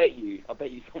on? I bet you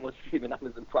someone's streaming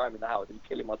Amazon Prime in the house and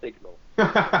killing my signal.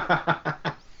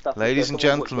 That's Ladies and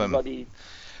someone watching gentlemen, bloody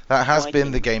that has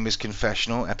been Viking. the Gamers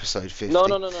Confessional, episode 50.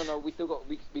 No.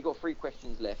 We got 3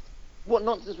 questions left. What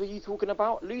nonsense were you talking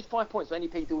about? Lose 5 points for any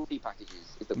paid DLC packages.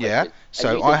 Is the question. Yeah, And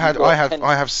so you said you got 10.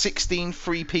 I have 16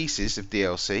 free pieces of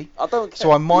DLC. I don't care.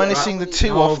 So I'm Yeah, minusing the how 2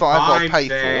 many- off that I've got to pay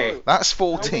Bye, for. That's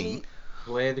 14.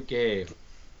 Play the game.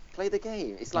 Play the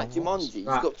game. It's like Oh, Jumanji. You've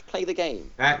right. got to play the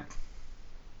game. Pet,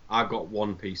 I've got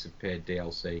 1 piece of paid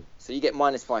DLC. So you get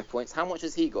minus 5 points. How much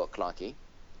has he got, Clarky?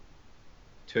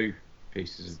 2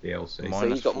 pieces of DLC. So Minus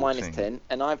he's got 14. minus 10,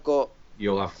 and I've got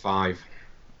 5.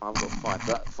 5.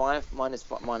 So 5 minus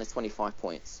 25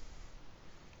 points.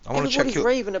 I want to check Everybody's your...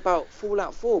 raving about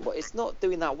Fallout 4, but it's not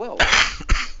doing that well.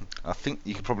 I think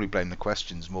you could probably blame the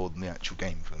questions more than the actual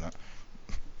game for that.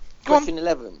 Go on. Question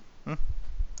 11. Hmm?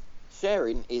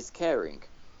 Sharing is caring.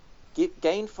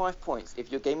 Gain 5 points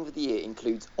if your game of the year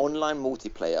includes online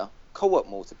multiplayer, co-op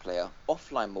multiplayer,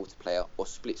 offline multiplayer, or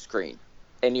split screen.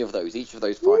 Any of those, each of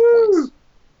those 5 points.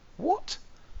 What?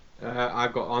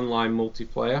 I've got online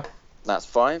multiplayer, That's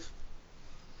 5.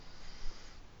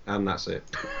 and that's it.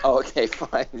 Oh, okay,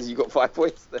 fine. You got 5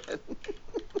 points then.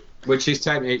 Which is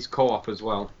technically it's co-op as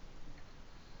well.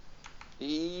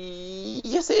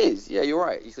 Yes, it is. Yeah, you're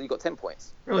right. So you got 10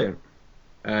 points. Brilliant.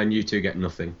 And you 2 get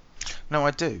nothing. No,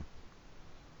 I do.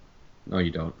 No,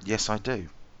 you don't. Yes, I do.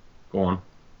 Go on.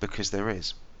 Because there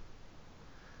is.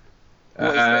 What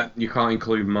is that? You can't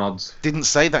include mods. Didn't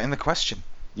say that in the question.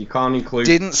 You can't include.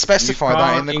 Didn't specify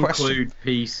that in the You can't question. include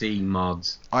PC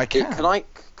mods. I can.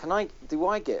 Do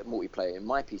I get multiplayer in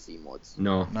my PC mods?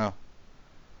 No. No.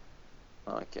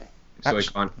 Oh, okay. So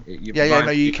Actu- you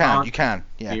can't. You can. You can.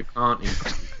 Yeah. You can't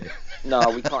include it. No,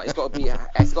 we can't. It's got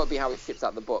to be how it ships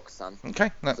out the box, son. Okay,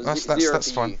 no, So that's 0 that's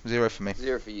for fine. you. 0 for me.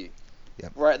 0 for you.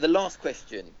 Yep. Right, the last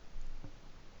question.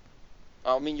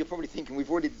 I mean, you're probably thinking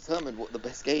we've already determined what the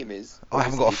best game is. I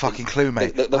haven't got a Obviously, fucking clue,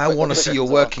 mate. the I want to see your questions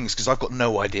are- workings because I've got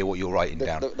no idea what you're writing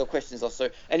down. The questions are so.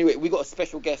 Anyway, we got a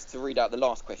special guest to read out the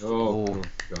last question. Oh, Oh.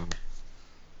 God.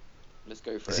 Let's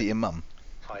go for Is it. it your mum?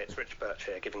 Hi, it's Rich Birch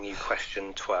here, giving you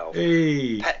question 12.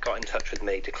 Hey. Pet got in touch with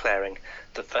me declaring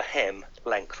that for him,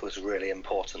 length was really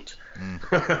important.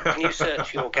 Mm. Can you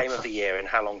search your game of the year in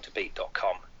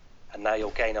howlongtobeat.com, and now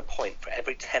you'll gain a point for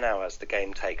every 10 hours the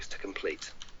game takes to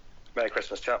complete. Merry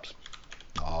Christmas, chaps.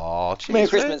 Oh, cheers. Merry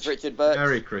Christmas, Rich. Richard Birch.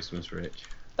 Merry Christmas, Rich.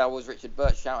 That was Richard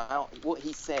Birch. Shout out. What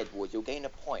he said was you'll gain a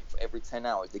point for every 10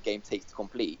 hours the game takes to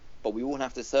complete, but we all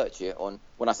have to search it on,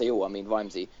 when I say all, I mean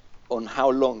Vimesy, on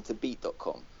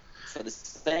howlongtobeat.com. So the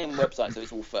same website, so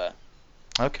it's all fair.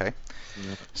 Okay.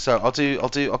 So I'll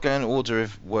go in order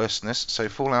of worstness. So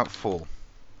Fallout 4.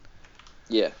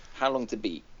 Yeah, how long to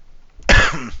beat?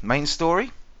 Main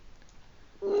story?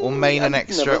 Or main and I-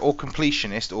 extra, no, but or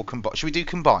completionist, or should we do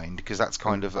combined? Because that's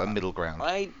kind of a middle ground.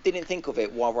 I didn't think of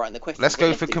it while writing the question. Let's but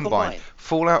go for do combined.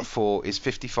 Fallout 4 is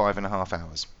 55.5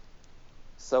 hours.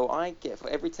 So I get, for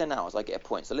every 10 hours, I get a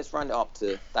point. So let's round it up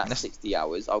to that 60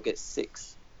 hours. I'll get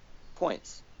 6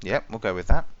 points. Yep, we'll go with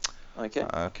that. Okay.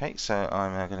 Okay, so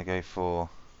I'm going to go for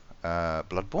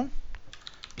Bloodborne.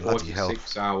 Bloody hell.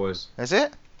 46 hours. Is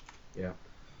it? Yeah.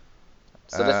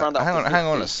 So let's round up to 50. Hang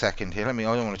on a second here. I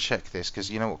don't want to check this,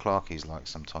 because you know what Clarky's like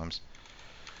sometimes.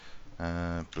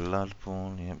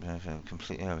 Bloodborne,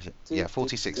 complete. Yeah,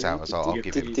 46 hours. I'll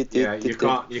give it. Yeah, you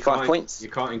can't 5 points. You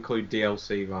can't include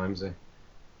DLC, Vimesy.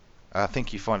 I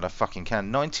think you find I fucking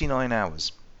can. 99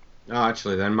 hours. Oh,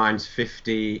 actually, then mine's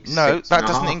 50. No, that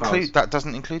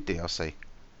doesn't include DLC.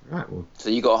 Right. Well. So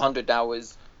you got 100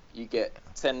 hours. You get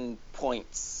 10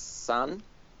 points, son.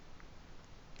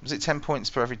 Was it 10 points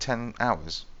for every 10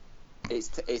 hours?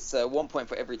 It's 1 point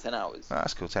for every 10 hours. Oh,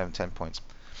 that's cool. 10 points.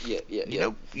 Yeah. You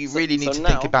know, you really need to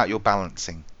think about your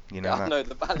balancing. You know. I know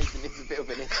the balancing is a bit of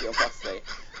an issue, I must say.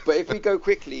 But if we go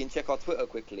quickly and check our Twitter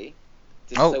quickly,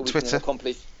 just so we Twitter. can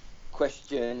accomplish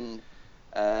question.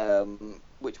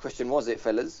 Which question was it,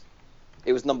 fellas?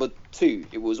 It was number 2.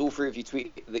 It was all 3 of you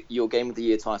tweet your Game of the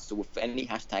Year title with any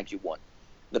hashtags you want.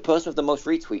 The person with the most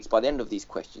retweets by the end of these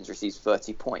questions receives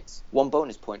 30 points. 1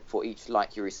 bonus point for each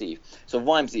like you receive. So,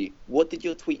 Vimesy, what did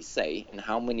your tweet say, and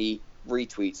how many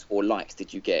retweets or likes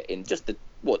did you get in just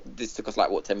this took us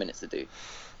 10 minutes to do?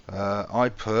 I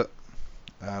put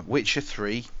Witcher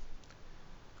 3,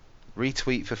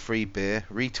 retweet for free beer,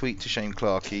 retweet to Shane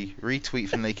Clarkey, retweet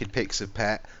for naked pics of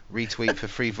Pet, retweet for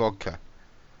free vodka.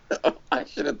 I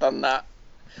should have done that.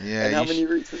 Yeah. And how many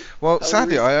retweets? Well,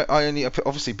 sadly, I only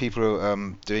obviously people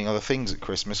are doing other things at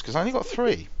Christmas, because I only got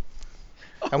 3.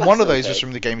 And one of those was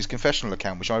from the Game's Confessional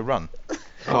account, which I run.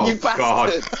 Oh, you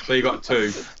God. So you got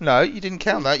 2. No, you didn't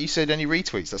count that. You said any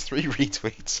retweets. That's 3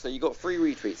 retweets. So you got 3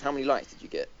 retweets. How many likes did you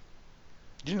get?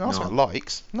 You didn't ask about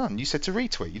likes. None. You said to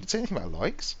retweet. You didn't say anything about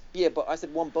likes. Yeah, but I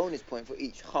said 1 bonus point for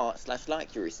each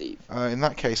heart/like you receive. In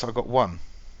that case, I got 1.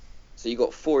 So you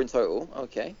got 4 in total.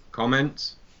 Okay.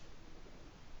 Comments?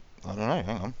 I don't know.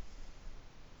 Hang on.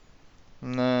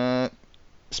 No,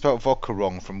 spelled vodka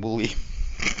wrong from Woolly.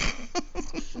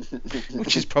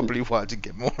 Which is probably why I didn't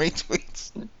get more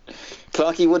retweets.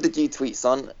 Clarky, what did you tweet,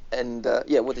 son? And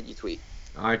what did you tweet?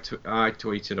 I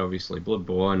tweeted obviously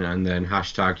Bloodborne, and then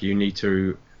hashtag you need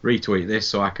to retweet this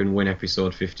so I can win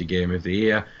episode 50 Game of the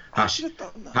Year. I should have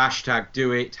done that. Hashtag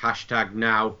do it. Hashtag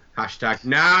now. Hashtag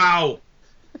now.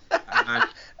 And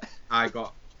I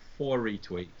got 4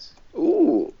 retweets.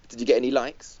 Ooh, did you get any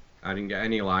likes? I didn't get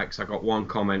any likes. I got 1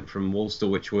 comment from Woolster,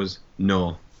 which was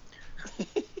no.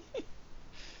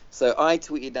 So I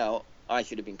tweeted out, I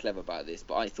should have been clever about this,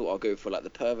 but I thought I'll go for the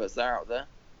perverts that are out there.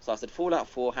 So I said Fallout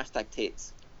 4, hashtag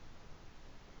tits,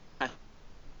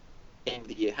 Game of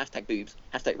the Year, hashtag boobs,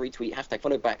 hashtag retweet, hashtag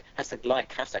follow back, hashtag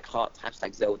like, hashtag heart,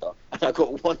 hashtag Zelda. And I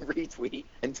got 1 retweet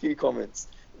and 2 comments.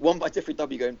 One by Jeffrey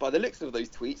W. going, by the looks of those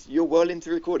tweets, you're well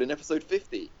into recording episode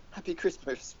 50. Happy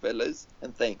Christmas, fellas,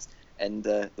 and thanks. And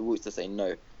the Wooster saying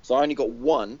no. So I only got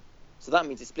 1, so that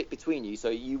means it's split between you. So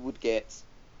you would get,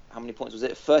 how many points was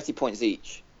it? 30 points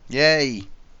each. Yay!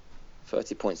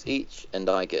 30 points each, and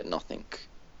I get nothing.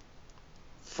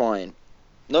 Fine.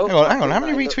 No. Hang on. How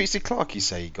many retweets did Clarky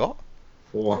say he got?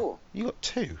 4. You got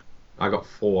 2. I got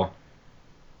 4.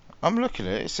 I'm looking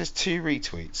at it. It says 2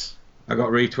 retweets. I got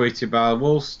retweeted by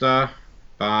Woolster,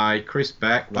 by Chris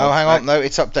Beck. Hang on. No,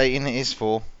 it's updating. It is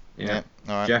 4. Yeah.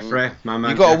 All right. Jeffrey, my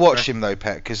man. You got to Jeffrey. watch him though,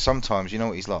 Pet, because sometimes you know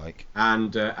what he's like.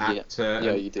 And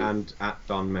you do. And at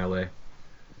Don Melee.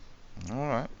 All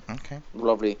right. Okay.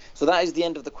 Lovely. So that is the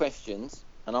end of the questions,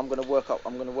 and I'm going to work up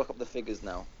the figures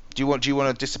now. Do you want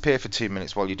to disappear for 2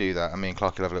 minutes while you do that, and me and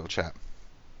Clark will have a little chat?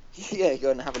 Yeah,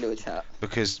 go and have a little chat.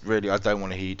 Because really, I don't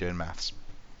want to hear you doing maths.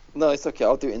 No, it's okay.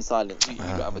 I'll do it in silence. You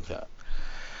have a chat.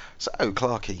 So,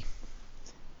 Clarky.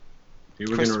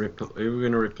 Who were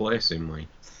going to replace him, Lee?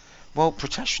 Well,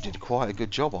 Pritesh did quite a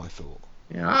good job, I thought.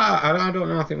 Yeah, I don't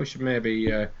know. I think we should maybe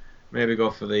go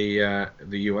for the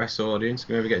US audience.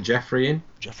 Maybe get Jeffrey in.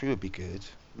 Jeffrey would be good.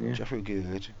 Yeah. Jeffrey would be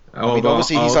good.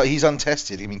 Obviously, he's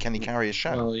untested. I mean, can he carry a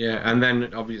show? Well, yeah. And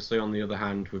then, obviously, on the other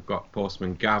hand, we've got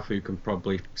Postman Gav, who can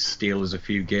probably steal us a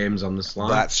few games on the slide.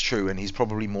 That's true, and he's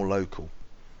probably more local.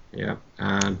 Yeah,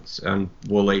 and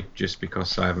Wooly, just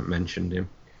because I haven't mentioned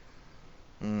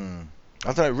him.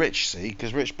 I don't know, Rich,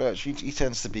 because Rich Birch, he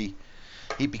tends to be...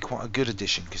 He'd be quite a good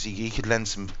addition, because he could lend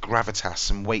some gravitas,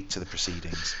 some weight to the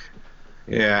proceedings.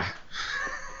 Yeah.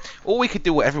 Or we could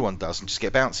do what everyone does and just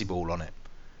get bouncy ball on it.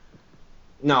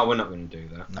 No, we're not going to do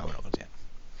that. No, we're not going to do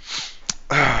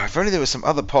that. If only there was some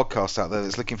other podcast out there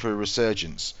that's looking for a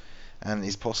resurgence and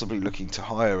is possibly looking to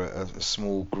hire a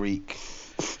small Greek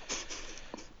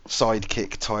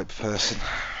sidekick type person.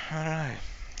 I don't know.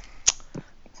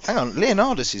 Hang on,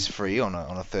 Leonardus is free on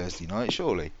a Thursday night,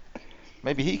 surely.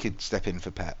 Maybe he could step in for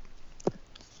Pet.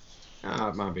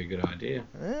 That might be a good idea.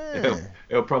 Yeah.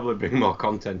 It'll probably bring more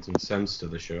content and sense to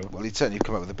the show. Well, he'd certainly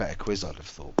come up with a better quiz, I'd have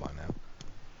thought, by now.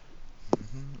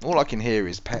 All I can hear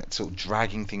is Pet sort of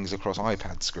dragging things across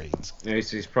iPad screens. Yeah,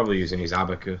 he's probably using his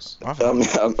abacus. I'm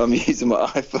using my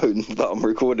iPhone that I'm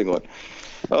recording on.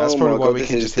 That's probably why we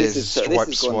can just hear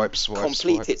swipe. swipe.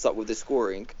 Complete hits up with the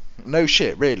scoring. No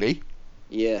shit, really?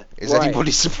 Yeah. Is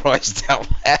anybody surprised out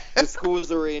there? The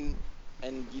scores are in,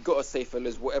 and you got to say,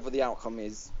 fellas, whatever the outcome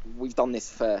is, we've done this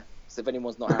fair. So if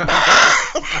anyone's not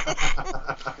happy,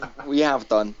 we have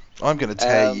done. I'm going to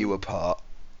tear you apart.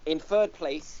 In third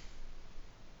place,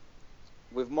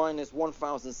 with minus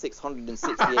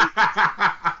 1,668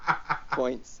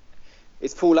 points,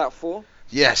 is Fallout 4.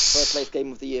 Yes. Third place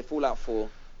game of the year, Fallout 4.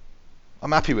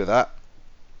 I'm happy with that.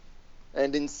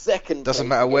 And in second Doesn't place,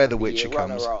 matter where the game of Witcher year,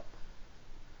 comes. runner-up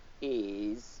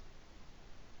is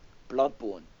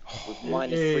Bloodborne with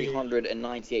minus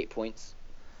 398 points.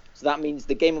 So that means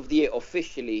the game of the year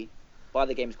officially by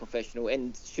the Games Confessional,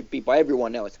 and should be by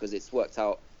everyone else because it's worked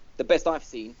out, the best I've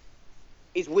seen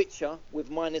is Witcher with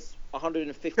minus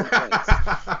 150 points.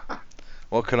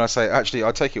 What can I say? Actually,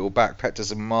 I take it all back. Pet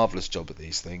does a marvellous job at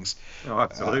these things. Oh,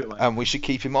 absolutely. And we should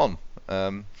keep him on.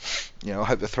 I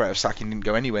hope the threat of sacking didn't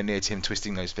go anywhere near to him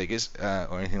twisting those figures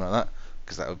or anything like that,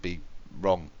 because that would be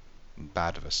wrong and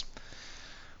bad of us.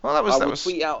 Well, I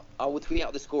will tweet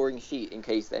out the scoring sheet in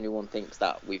case anyone thinks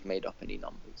that we've made up any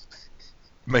numbers.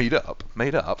 Made up.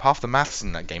 Half the maths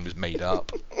in that game was made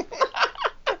up.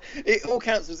 It all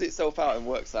cancels itself out and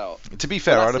works out. To be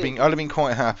fair, I'd have been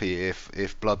quite happy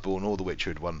if Bloodborne or The Witcher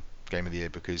had won Game of the Year,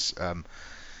 because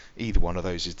either one of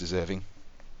those is deserving.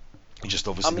 Just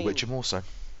obviously The Witcher more so.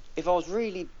 If I was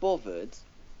really bothered,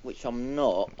 which I'm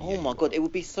not, my god, it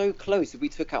would be so close if we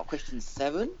took out question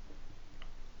 7.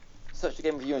 Such a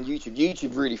game review on YouTube.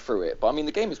 YouTube really threw it, but I mean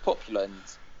the game is popular, and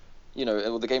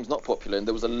the game's not popular, and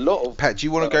there was a lot of. Pat, do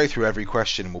you want to go through every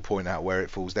question and we'll point out where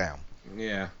it falls down?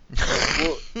 Yeah.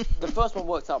 Well, the first one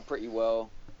worked out pretty well.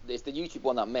 It's the YouTube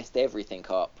one that messed everything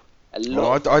up.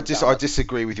 I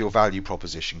disagree with your value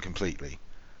proposition completely.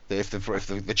 That if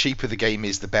the cheaper the game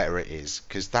is, the better it is,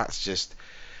 because that's just.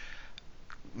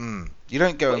 You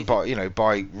don't go and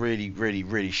buy really, really,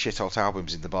 really shit hot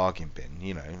albums in the bargain bin.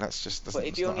 That's just. But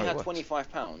if you only had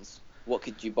 £25, what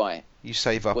could you buy? You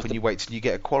save up and you wait till you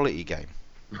get a quality game.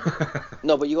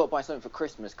 No, but you got to buy something for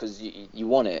Christmas because you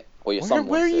want it, or your son wants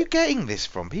it. Where are you getting this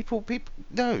from? People,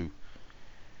 no.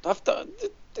 I've done.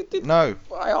 No.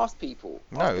 I asked people.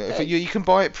 No, if you can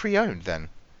buy it pre-owned then.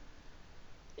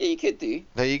 Yeah, you could do.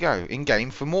 There you go. In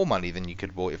game for more money than you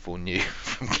could buy it for new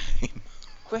from game.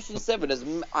 Question 7 is.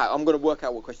 I'm gonna work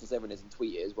out what question 7 is and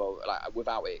tweet it as well, like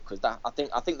without it, because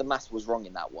I think the maths was wrong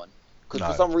in that one. Because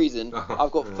for some reason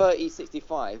I've got 30,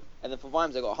 65, and then for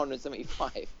Vimes I got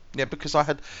 175. Yeah, because I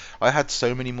had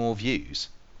so many more views,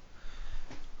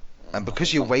 and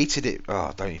because you weighted it.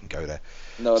 Oh, don't even go there.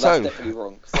 No, that's definitely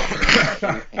wrong.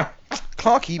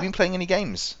 Clarky, you been playing any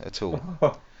games at all?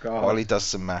 Oh God. While he does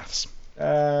some maths.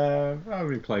 I've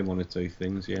been playing one or two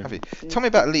things. Yeah. Have you? Tell me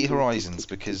about Elite Horizons,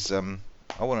 because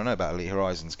I want to know about Elite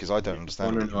Horizons because I don't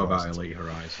understand. I want to know about Elite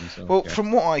Horizons. Okay. Well,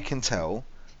 from what I can tell,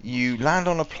 you land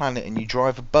on a planet and you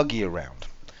drive a buggy around.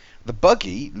 The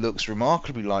buggy looks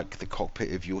remarkably like the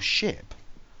cockpit of your ship,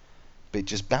 but it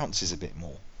just bounces a bit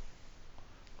more.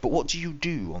 But what do you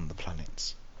do on the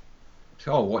planets?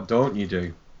 Oh, what don't you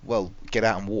do? Well, get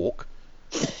out and walk.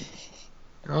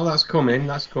 Oh, that's coming.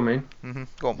 Mm-hmm.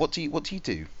 Go on. What do you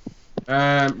do?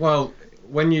 Well,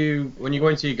 when you go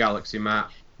into your galaxy map,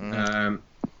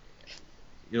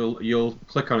 you'll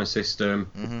click on a system.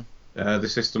 Mm-hmm. The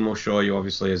system will show you,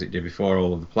 obviously, as it did before,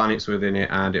 all of the planets within it,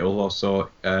 and it will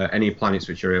also any planets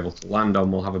which you're able to land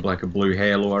on will have a blue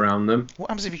halo around them.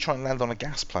 What happens if you try and land on a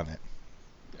gas planet?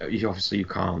 You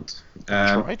can't.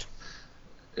 Tried?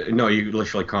 No, you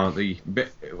literally can't.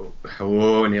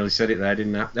 I nearly said it there,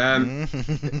 didn't I?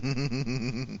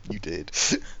 You did.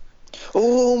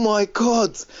 Oh my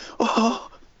God! Oh,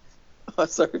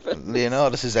 sorry.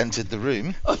 Leonardus has entered the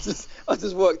room. I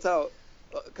just worked out.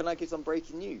 Can I give some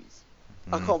breaking news?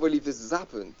 I can't believe this has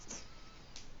happened.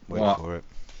 Wait for it.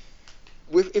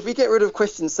 If we get rid of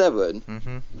question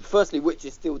 7, firstly,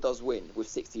 Witcher still does win with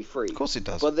 63. Of course it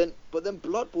does. But then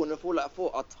Bloodborne and Fallout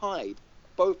 4 are tied,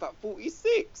 both at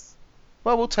 46.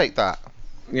 Well, we'll take that.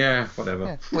 Yeah, whatever.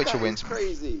 Yeah, Witcher wins.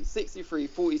 Crazy. 63,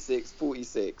 46,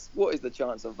 46. What is the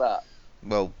chance of that?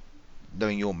 Well,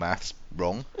 knowing your maths,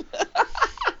 wrong.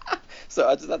 So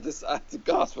I had to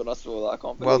gasp when I saw that. I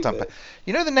can't believe Well done, it. Pat.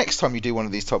 You know, the next time you do one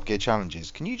of these Top Gear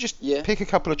challenges, can you just Yeah. pick a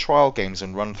couple of trial games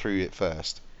and run through it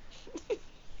first?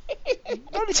 It'll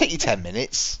only take you 10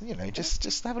 minutes. You know,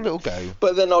 just have a little go.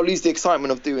 But then I'll lose the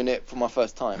excitement of doing it for my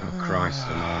first time. Oh, Christ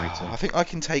almighty. I think I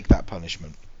can take that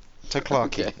punishment. So,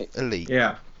 Clarky, Okay. Elite.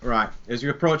 Yeah, right. As you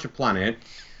approach a planet,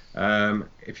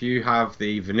 if you have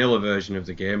the vanilla version of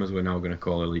the game, as we're now going to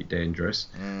call Elite Dangerous,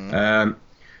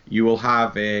 you will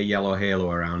have a yellow halo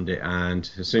around it,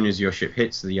 and as soon as your ship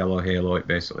hits the yellow halo, it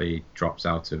basically drops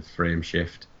out of frame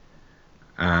shift,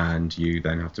 and you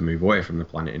then have to move away from the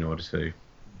planet in order to,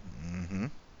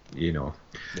 you know.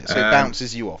 Yeah, so it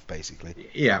bounces you off, basically.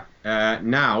 Yeah.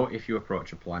 Now, if you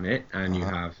approach a planet and you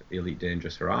have Elite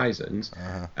Dangerous Horizons,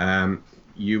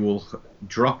 you will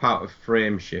drop out of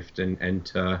frame shift and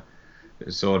enter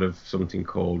sort of something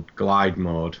called glide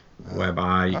mode,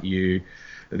 whereby the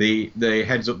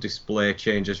heads-up display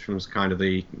changes from kind of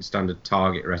the standard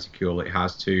target reticule it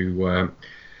has to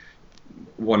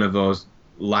one of those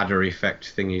ladder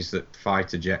effect thingies that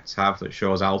fighter jets have that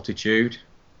shows altitude.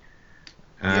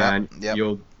 And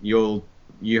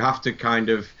you have to kind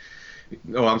of,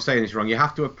 I'm saying this wrong. You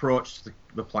have to approach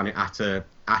the planet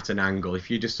at an angle.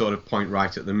 If you just sort of point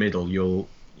right at the middle,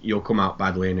 you'll come out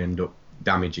badly and end up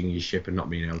damaging your ship and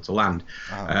not being able to land.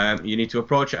 You need to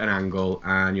approach at an angle,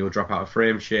 and you'll drop out of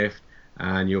frame shift,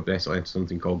 and you'll basically enter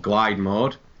something called glide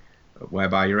mode,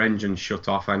 whereby your engines shut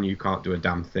off and you can't do a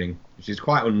damn thing, which is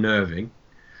quite unnerving.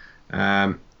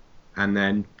 And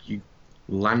then you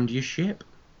land your ship.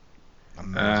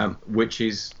 Which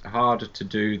is harder to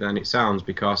do than it sounds,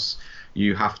 because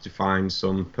you have to find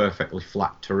some perfectly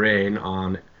flat terrain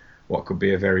on what could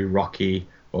be a very rocky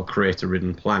or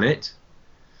crater-ridden planet.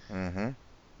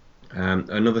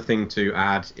 Another thing to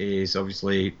add is,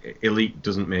 obviously, Elite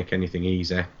doesn't make anything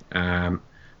easy,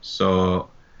 so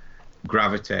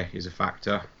gravity is a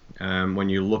factor. When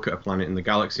you look at a planet in the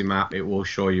galaxy map, it will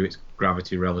show you its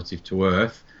gravity relative to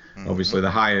Earth. Obviously,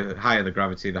 the higher the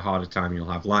gravity, the harder time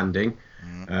you'll have landing,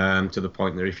 to the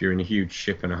point that if you're in a huge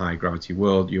ship in a high gravity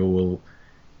world, you will,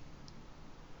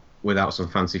 without some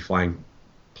fancy flying,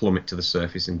 plummet to the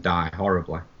surface and die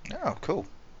horribly. Oh, cool.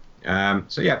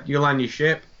 So yeah, you land your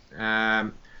ship.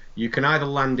 You can either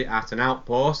land it at an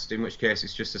outpost, in which case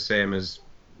it's just the same as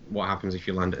what happens if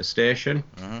you land at a station,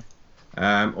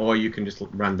 or you can just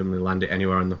randomly land it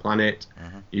anywhere on the planet.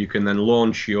 You can then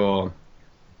launch your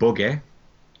buggy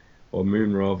or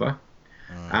moon rover,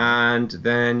 and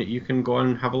then you can go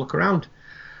and have a look around.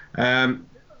 A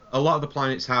lot of the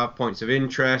planets have points of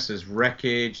interest. There's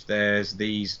wreckage. There's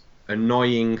these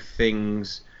annoying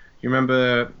things. You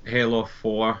remember Halo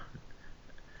 4?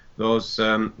 Those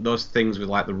things with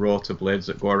like the rotor blades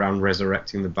that go around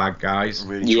resurrecting the bad guys.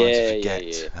 Really trying to forget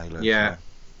Halo 4.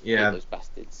 Yeah. Those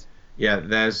bastards. Yeah,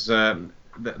 there's the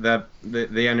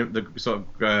sort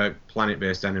of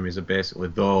planet-based enemies are basically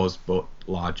those, but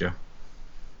larger.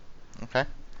 Okay.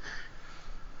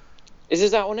 Is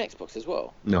this out on Xbox as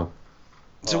well? No.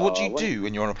 So what do you do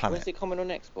when you're on a planet? When's it coming on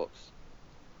Xbox?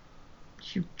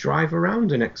 You drive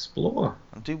around and explore.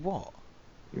 And do what?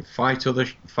 Fight other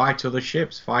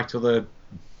ships, fight other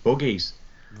buggies.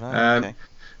 Right, okay.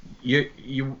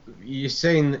 You're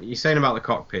saying about the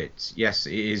cockpit. Yes,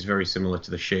 it is very similar to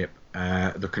the ship.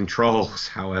 The controls,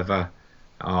 however,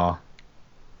 are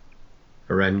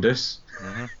horrendous.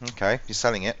 Okay, you're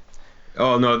selling it.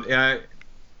 Oh no,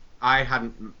 I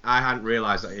hadn't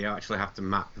realised that you actually have to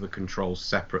map the controls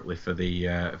separately for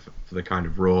the kind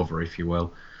of rover, if you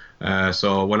will.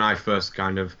 So when I first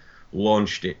kind of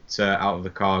launched it out of the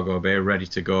cargo bay, ready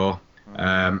to go,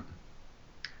 I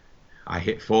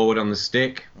hit forward on the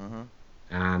stick,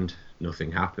 and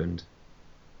nothing happened.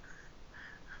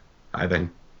 I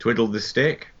then twiddled the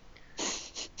stick.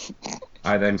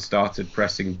 I then started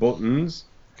pressing buttons.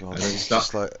 God,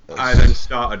 I then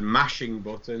started mashing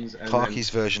buttons. And Clarky's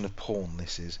version of porn,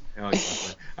 this is. Oh,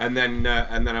 exactly. and then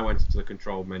I went into the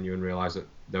control menu and realised that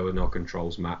there were no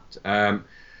controls mapped.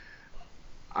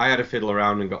 I had to fiddle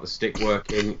around and got the stick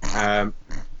working.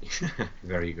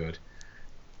 Very good.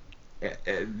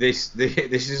 This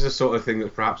is the sort of thing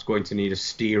that's perhaps going to need a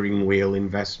steering wheel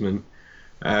investment.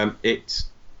 It's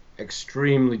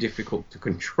extremely difficult to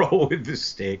control with the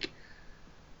stick.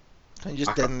 Can you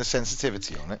just deaden the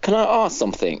sensitivity on it? Can I ask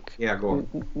something? Yeah, go on.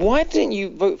 Why didn't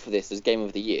you vote for this as Game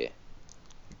of the Year?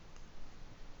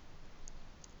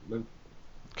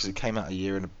 Because it came out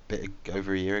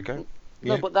over a year ago.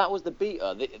 No, but that was the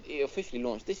beta. It officially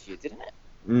launched this year, didn't it?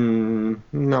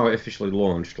 No, it officially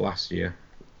launched last year.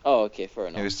 Oh, okay, fair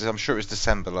enough. I'm sure it was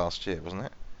December last year, wasn't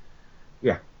it?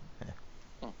 Yeah.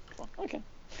 Oh, okay.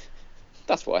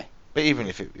 That's why. But even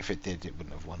if it did, it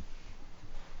wouldn't have won.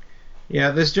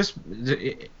 Yeah, there's just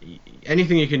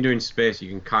anything you can do in space, you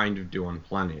can kind of do on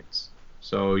planets.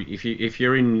 So if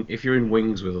you're in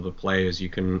wings with other players, you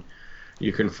can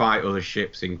fight other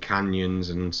ships in canyons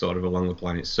and sort of along the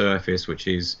planet's surface, which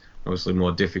is obviously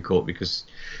more difficult because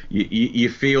you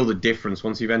feel the difference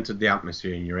once you've entered the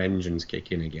atmosphere and your engines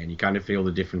kick in again. You kind of feel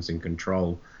the difference in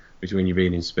control between you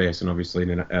being in space and obviously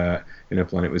in a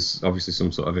planet with obviously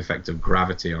some sort of effect of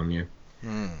gravity on you.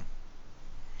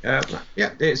 Yeah,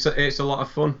 it's a lot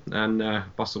of fun, and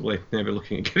possibly maybe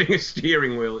looking at getting a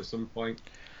steering wheel at some point.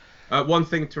 One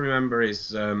thing to remember is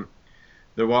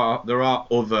there are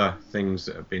other things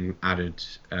that have been added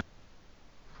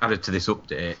to this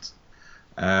update.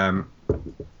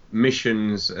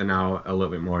 Missions are now a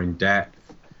little bit more in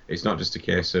depth. It's not just a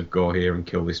case of go here and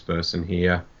kill this person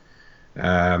here.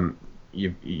 You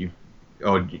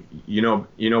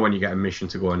know when you get a mission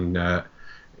to go and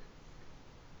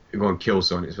kill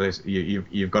someone,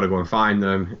 you've got to go and find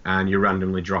them, and you're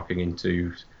randomly dropping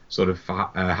into sort of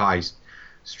high,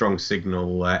 strong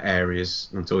signal areas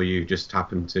until you just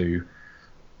happen to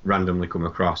randomly come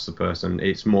across the person.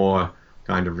 It's more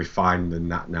kind of refined than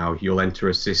that now. You'll enter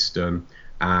a system,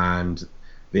 and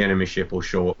the enemy ship will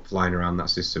show up flying around that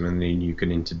system, and then you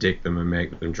can interdict them and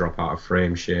make them drop out of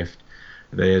frame shift.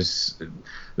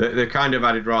 They're kind of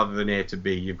added rather than A to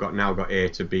B. You've now got A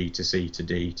to B to C to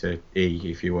D to E,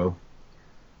 if you will,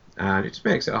 and it just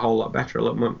makes it a whole lot better, a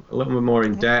little bit more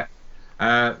in depth.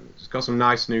 It's got some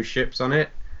nice new ships on it.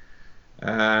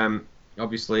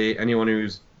 Obviously, anyone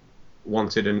who's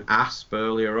wanted an Asp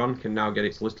earlier on can now get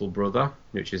its little brother,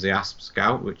 which is the Asp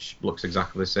Scout, which looks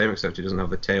exactly the same except it doesn't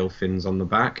have the tail fins on the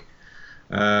back.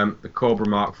 The Cobra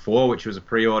Mark IV, which was a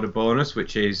pre-order bonus,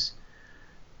 which has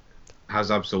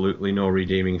absolutely no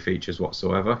redeeming features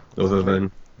whatsoever, other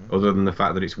than the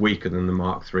fact that it's weaker than the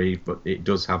Mark III, but it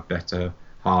does have better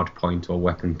hard point or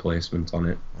weapon placement on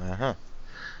it.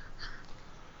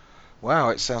 Wow,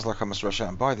 it sounds like I must rush out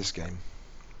and buy this game.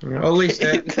 Well, at least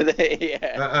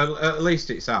at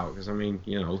least it's out, because I mean,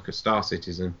 look at Star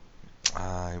Citizen.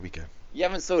 Here we go. You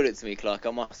haven't sold it to me, Clark,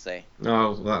 I must say.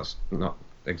 No, that's not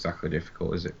exactly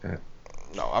difficult, is it, Pet?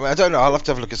 No, I mean, I don't know. I'll have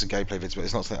to have a look at some gameplay vids, but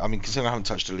it's not something. I mean, considering I haven't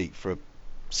touched Elite for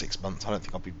 6 months, I don't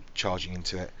think I'll be charging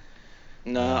into it.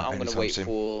 No, I'm going to wait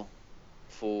soon.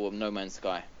 for No Man's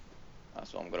Sky.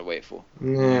 That's what I'm going to wait for.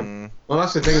 Yeah. Well,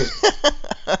 that's the thing. Is,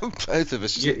 both of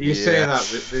us. You say that,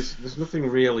 but there's nothing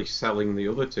really selling the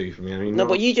other two for me. I mean, no,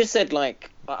 but you just said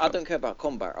like I don't care about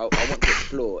combat. I want to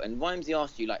explore. And Wimsey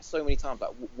asked you like so many times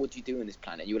like, what do you do in this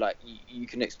planet? You were like, you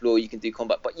can explore, you can do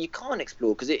combat, but you can't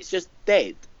explore because it's just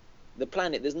dead. The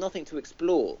planet, there's nothing to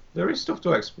explore. There is stuff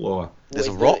to explore. There's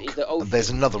a rock. There's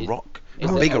another rock. A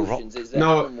bigger rock.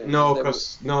 No,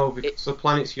 because the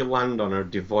planets you land on are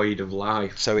devoid of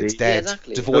life. So it's dead. Yeah,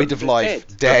 exactly. Devoid of life.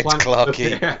 Dead,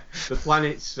 Clarky.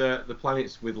 The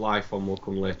planets with life on will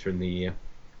come later in the year.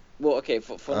 Well, okay,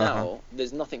 for now,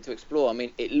 there's nothing to explore. I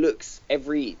mean, it looks,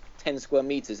 every 10 square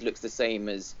meters looks the same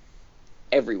as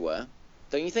everywhere.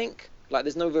 Don't you think? Like,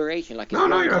 there's no variation. Like, it's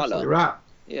no, you're absolutely right.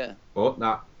 Yeah. But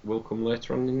that will come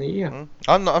later on in the year.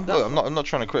 I'm not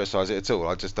trying to criticise it at all.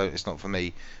 I just don't. It's not for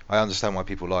me. I understand why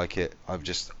people like it. I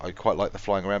quite like the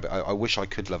flying around bit. I wish I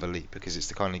could love Elite because it's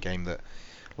the kind of game that,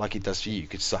 like it does for you,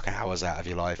 could suck hours out of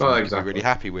your life and be really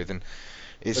happy with. And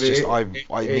it's I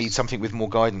need something with more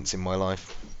guidance in my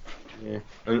life. Yeah,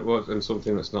 and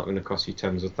something that's not going to cost you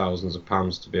tens of thousands of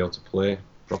pounds to be able to play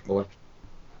properly.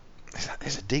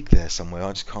 There's a dig there somewhere.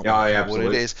 I just can't remember what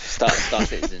it is. Star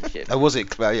Citizenship. Oh, was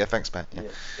it? Yeah, thanks, Pat. Yeah.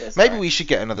 Yes, maybe we should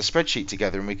get another spreadsheet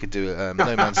together and we could do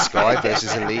No Man's Sky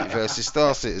versus Elite versus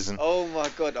Star Citizen. Oh my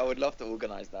god, I would love to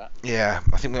organise that. Yeah,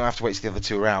 I think we'll have to wait till the other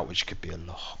two are out, which could be a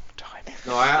long time.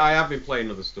 No, I have been playing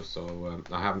other stuff, so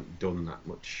I haven't done that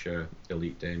much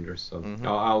Elite Dangerous. So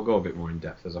I'll go a bit more in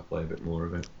depth as I play a bit more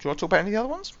of it. Do you want to talk about any of the other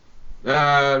ones?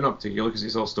 Not particularly, because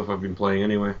it's all stuff I've been playing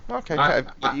anyway. Okay. I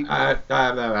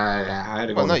had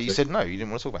a go. Well, no, you said no. You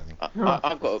didn't want to talk about anything.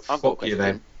 I've got a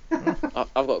question.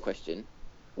 I've got a question.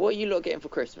 What are you lot getting for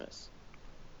Christmas?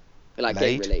 Like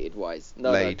game related wise?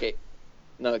 No,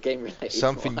 game related.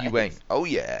 Something you ain't. Oh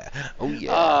yeah. Oh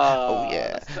yeah. Oh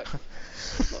yeah.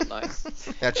 That's not nice.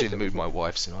 Actually, the mood my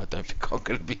wife's in, I don't think I'm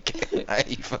going to be getting that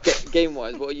either. Game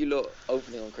wise, what are you lot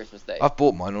opening on Christmas Day? I've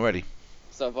bought mine already.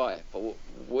 So have I. But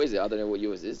what is it? I don't know what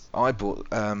yours is. I bought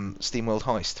SteamWorld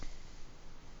Heist.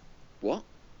 What?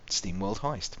 SteamWorld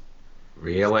Heist.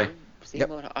 Really?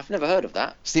 Yep. I've never heard of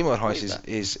that. SteamWorld Heist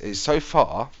is so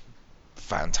far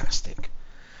fantastic,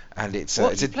 and it's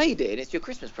you played it and it's your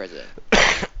Christmas present.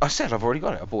 I said I've already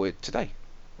got it. I bought it today.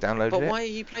 Downloaded it. But why are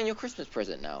you playing your Christmas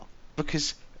present now?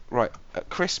 Because right, at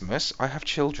Christmas, I have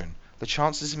children. The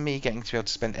chances of me getting to be able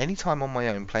to spend any time on my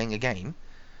own playing a game,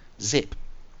 zip.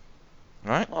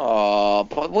 Right? Oh,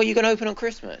 but what are you going to open on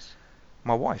Christmas?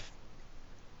 My wife.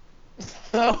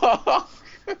 I'm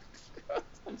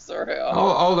sorry.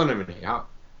 Hold on a minute.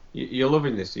 You're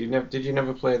loving this. Did you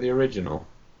never play the original?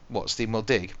 What, SteamWorld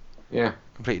Dig? Yeah.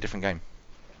 Completely different game.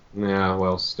 Yeah,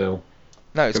 well, still.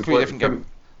 No, it's a completely different game.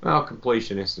 Well,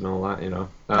 completionist and all that, you know.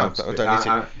 I don't need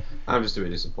to. I'm just a bit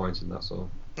disappointed, that's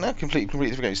all. No, completely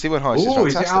different game. SteamWorld Heist is Oh,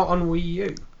 fantastic. is it out on Wii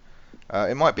U?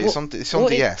 It might be. It's on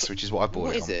DS, which is what I bought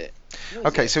what it is on. it?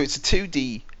 Okay, so it's a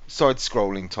 2D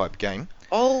side-scrolling type game.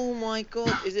 Oh my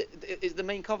god! Is the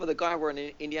main cover the guy wearing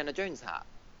an Indiana Jones hat?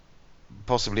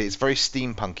 Possibly, it's very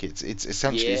steampunky. It's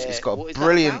essentially it's got a What is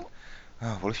brilliant. that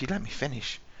Oh well, if you let me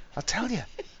finish, I'll tell you.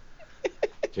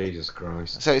 Jesus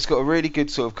Christ. So it's got a really good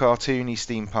sort of cartoony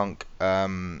steampunk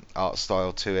art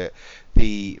style to it.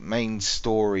 The main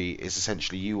story is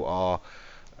essentially you are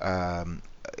a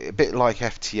bit like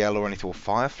FTL or anything, or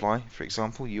Firefly, for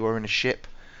example. You are in a ship,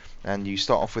 and you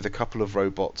start off with a couple of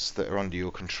robots that are under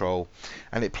your control,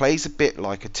 and it plays a bit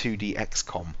like a 2D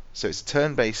XCOM. So it's a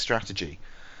turn-based strategy,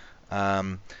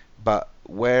 but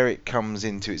where it comes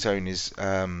into its own is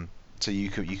so you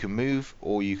can move,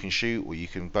 or you can shoot, or you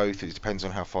can both. It depends on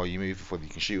how far you move, whether you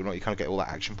can shoot or not. You kind of get all that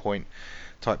action point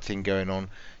type thing going on.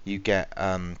 You get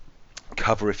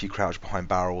cover if you crouch behind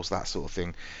barrels, that sort of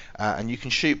thing, and you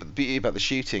can shoot. But the beauty about the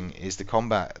shooting is the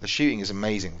combat. The shooting is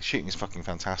amazing. The shooting is fucking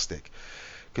fantastic,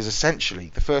 because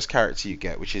essentially the first character you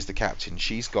get, which is the captain,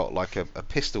 she's got like a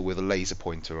pistol with a laser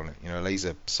pointer on it, you know, a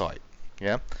laser sight.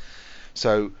 Yeah.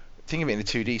 So think of it in a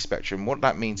 2D spectrum. What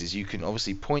that means is you can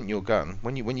obviously point your gun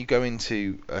when you go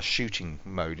into a shooting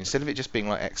mode, instead of it just being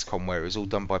like XCOM where it's all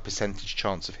done by percentage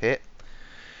chance of hit.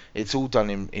 It's all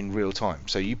done in real time.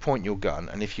 So you point your gun,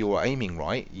 and if you're aiming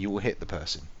right, you will hit the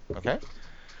person. Okay?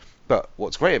 But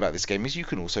what's great about this game is you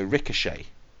can also ricochet.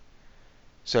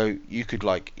 So you could,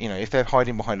 like, you know, if they're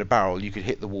hiding behind a barrel, you could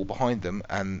hit the wall behind them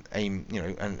and aim, you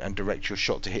know, and direct your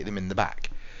shot to hit them in the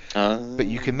back. But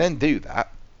you can then do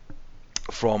that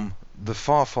from the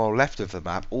far left of the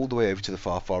map all the way over to the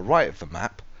far right of the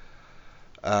map,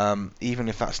 even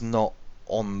if that's not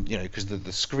on, you know, because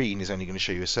the screen is only going to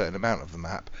show you a certain amount of the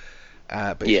map.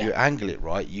 But if you angle it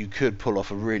right, you could pull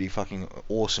off a really fucking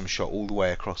awesome shot all the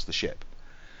way across the ship.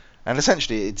 And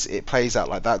essentially, it plays out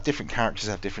like that. Different characters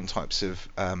have different types of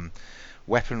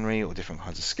weaponry or different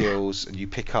kinds of skills, and you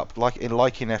pick up, like in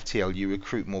FTL, you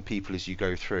recruit more people as you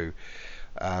go through.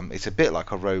 It's a bit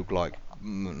like a roguelike,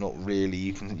 not really.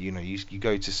 You can, you know, you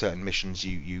go to certain missions,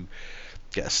 you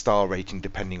get a star rating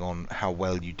depending on how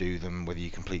well you do them, whether you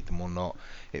complete them or not.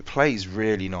 It plays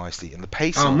really nicely, and the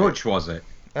pacing. How much was it?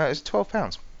 It's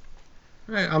 £12.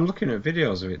 I'm looking at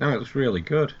videos of it now. It looks really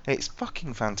good. It's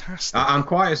fucking fantastic. I'm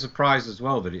quite surprised as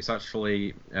well that it's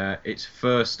actually it's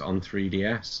first on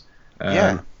 3DS.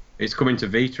 Yeah. It's coming to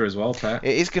Vita as well, Pet.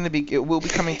 It will be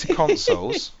coming to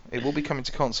consoles. It will be coming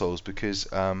to consoles because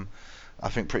I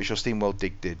think pretty sure SteamWorld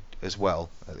Dig did as well.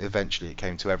 Eventually, it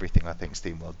came to everything. I think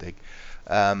SteamWorld Dig,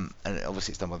 and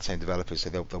obviously it's done by the same developers, so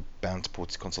they'll bound to port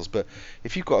it to consoles. But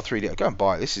if you've got a 3D, go and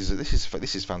buy it. This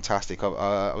is fantastic.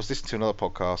 I was listening to another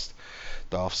podcast,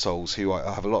 Daft Souls, who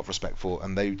I have a lot of respect for,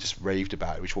 and they just raved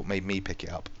about it, which is what made me pick it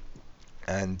up.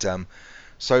 And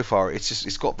so far,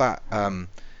 it's got that.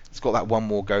 It's got that one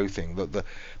more go thing.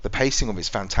 The pacing of it's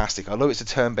fantastic. Although it's a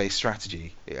turn-based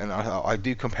strategy, and I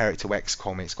do compare it to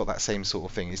XCOM. It's got that same sort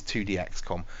of thing. It's 2D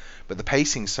XCOM, but the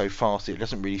pacing's so fast it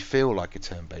doesn't really feel like a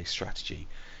turn-based strategy.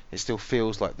 It still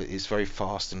feels like that it's very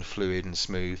fast and fluid and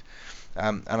smooth.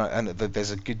 And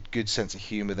there's a good sense of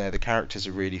humour there. The characters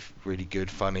are really good,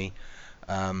 funny.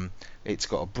 It's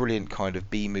got a brilliant kind of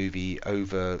B-movie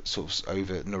over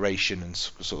narration and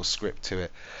sort of script to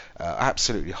it.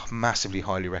 Absolutely, massively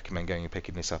highly recommend going and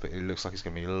picking this up. It looks like it's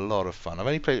going to be a lot of fun. I've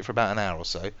only played it for about an hour or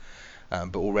so,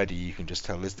 but already you can just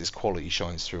tell this quality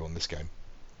shines through on this game.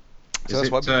 So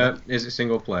is it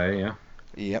single player? Yeah.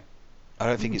 Yep. I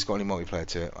don't think it's got any multiplayer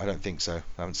to it. I don't think so.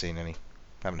 I haven't seen any. I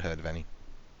haven't heard of any.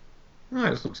 Oh,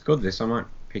 it looks good. This I might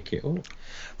pick it up.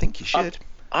 I think you should.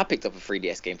 I picked up a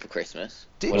 3DS game for Christmas.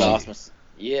 Did you?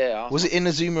 Yeah. Was it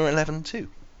Inazuma 11 too?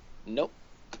 Nope.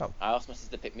 Oh. I asked my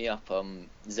sister to pick me up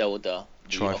Zelda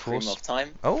the Triforce Ocarina of Time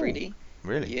 3D.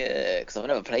 Really? Yeah, because I've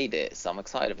never played it, so I'm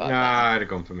excited about that. I'd have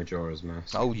gone for Majora's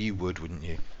Mask. Oh, you would, wouldn't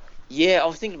you? Yeah, I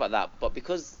was thinking about that, but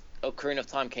because Ocarina of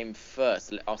Time came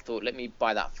first, I thought, let me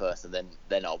buy that first, and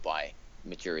then I'll buy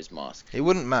Majora's Mask. It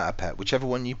wouldn't matter, Pet. Whichever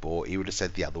one you bought, he would have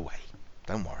said the other way.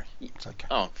 Don't worry. It's okay.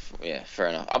 Oh, yeah, fair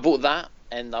enough. I bought that,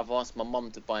 and I've asked my mum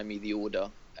to buy me the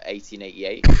Order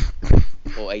 1888.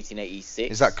 or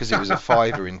 1886. Is that because it was a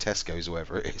fiver in Tesco's or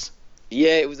whatever it is?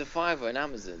 Yeah, it was a fiver on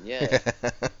Amazon. Yeah.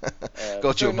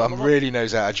 God, your mum really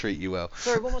knows how to treat you well.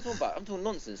 Sorry, what am I talking about? I'm talking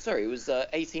nonsense. Sorry, it was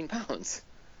 £18.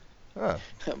 Oh,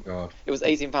 God. It was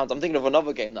 £18. I'm thinking of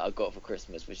another game that I got for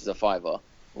Christmas, which is a fiver,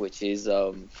 which is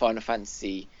Final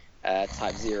Fantasy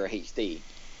Type 0 HD,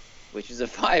 which is a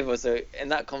fiver. So,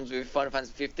 and that comes with Final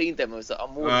Fantasy 15 demo. So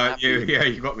I'm more than happy.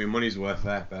 You got me money's worth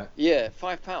there, Bet. Yeah,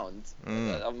 £5.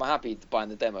 I'm happy to buy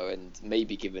the demo and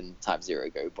maybe giving Type 0 a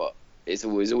go, but it's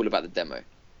always all about the demo.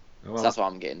 Well, so that's why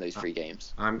I'm getting those 3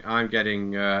 games. I'm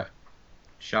getting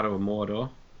Shadow of Mordor.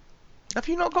 have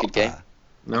you not got Good game. that?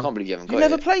 No. I can't believe you haven't got You it.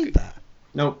 never played that?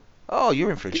 Nope. Oh, you're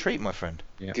in for a treat, my friend.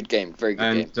 Yeah. Good game, very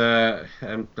good game.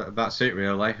 And that's it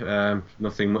really.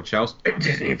 Nothing much else.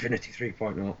 Disney Infinity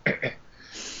 3.0.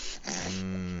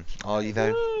 Are you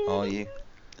though? Are you?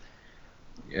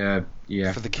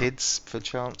 Yeah. For the kids, for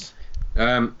chance?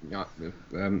 There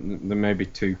may be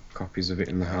 2 copies of it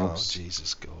in the house. Oh,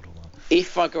 Jesus God.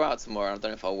 If I go out tomorrow, I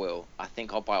don't know if I will, I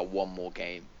think I'll buy one more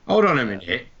game. Hold on a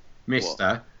minute,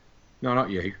 mister. No, not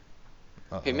you.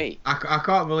 Who, me? I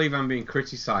can't believe I'm being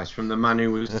criticised from the man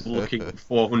who was looking at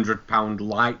 £400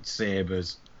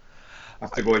 lightsabers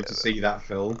after going to see that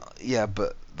film. Yeah,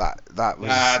 but that was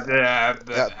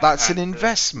that's an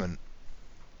investment.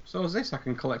 So is this. I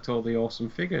can collect all the awesome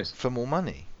figures for more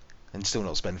money and still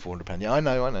not spend £400. Yeah, I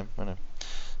know.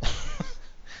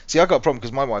 See, I got a problem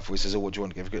because my wife always says, "Oh, what do you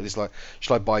want to give?" It's like,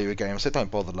 "Should I buy you a game?" I said,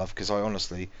 "Don't bother, love, because I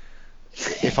honestly,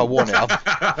 if I want it,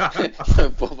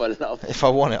 don't bother, love. If I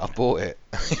want it, I bought it."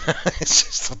 It's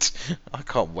just, I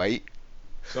can't wait.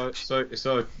 So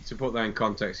to put that in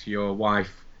context, your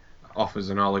wife offers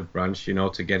an olive branch,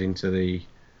 to get into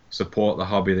support the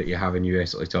hobby that you have, and you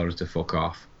basically told her to fuck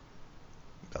off.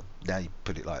 Now you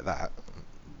put it like that,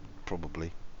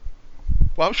 probably.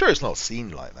 Well, I'm sure it's not seen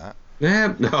like that.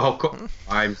 Yeah, no,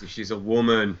 she's a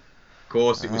woman. Of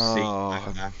course it was seen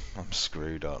like that. I'm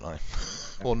screwed, aren't I?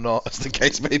 Or not, as the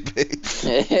case may be.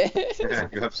 Yeah,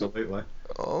 absolutely.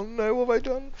 Oh no, what have I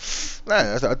done?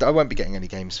 No, I won't be getting any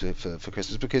games for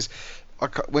Christmas because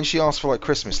when she asks for like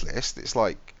Christmas list, it's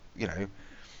like,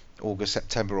 August,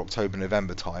 September, October,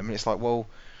 November time, and it's like, well,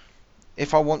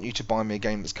 if I want you to buy me a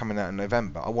game that's coming out in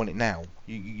November, I want it now.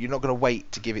 You're not going to wait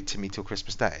to give it to me till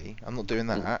Christmas Day. I'm not doing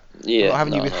that. Yeah, I'm not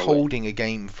having you withholding a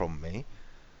game from me.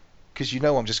 Because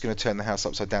I'm just going to turn the house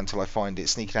upside down till I find it,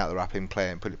 sneak it out the wrapping, play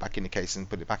it, and put it back in the case and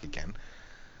put it back again.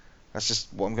 That's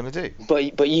just what I'm going to do.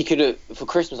 But you could, for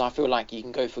Christmas, I feel like you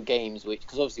can go for games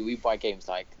because obviously we buy games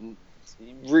like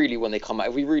really when they come out.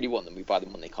 If we really want them, we buy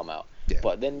them when they come out. Yeah.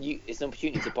 But then it's an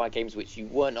opportunity to buy games which you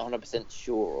weren't 100%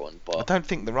 sure on. But I don't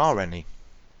think there are any.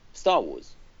 Star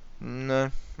Wars?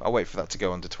 No, I'll wait for that to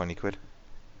go under £20.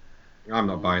 I'm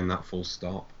not buying that full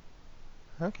stop.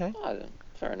 Okay.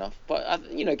 Fair enough. But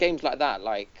games like that,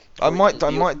 like I might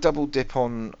double dip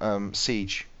on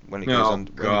Siege when it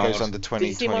goes under 20. Did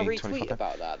you see my 20, retweet 25.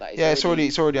 about that? It's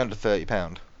already under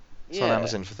 £30. It's on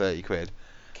Amazon for £30.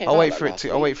 I'll wait for it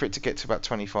to get to about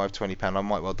 £25-20. I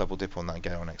might well double dip on that and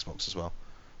get it on Xbox as well,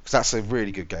 because that's a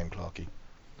really good game, Clarky.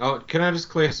 Oh, can I just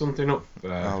clear something up?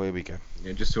 Oh, here we go.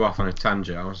 Yeah, just to off on a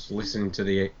tangent, I was listening to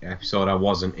the episode I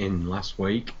wasn't in last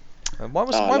week. Why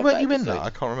weren't you in that? I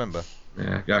can't remember.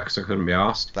 Yeah, because I couldn't be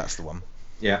asked. That's the one.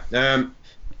 Yeah.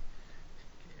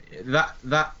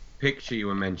 That picture you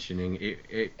were mentioning,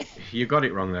 you got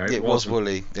it wrong there. It was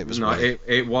Wooly. It was Wooly.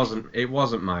 It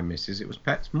wasn't my missus. It was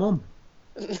Pet's mum.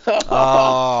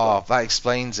 Oh, that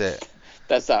explains it.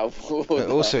 That's out of order. It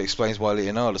also explains why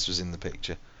Leonardus was in the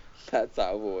picture. That's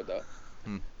out of order.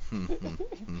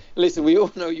 Listen, we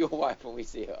all know your wife when we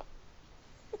see her.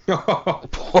 Not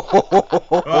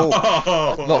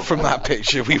from that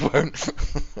picture, we won't.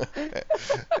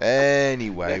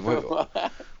 Anyway,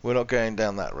 we're not going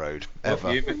down that road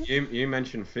ever. You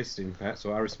mentioned fisting, Pet,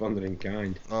 so I responded in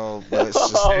kind. Oh, well, it's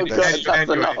just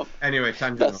anyway,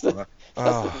 tangent over.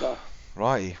 Oh,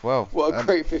 righty. Well, what a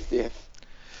great 50th.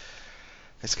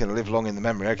 It's going to live long in the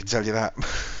memory, I can tell you that.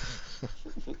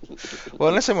 Well,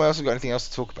 unless anyone else has got anything else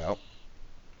to talk about.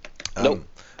 Nope.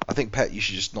 I think, Pet, you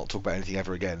should just not talk about anything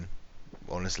ever again.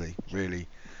 Honestly, really.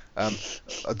 I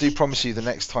do promise you the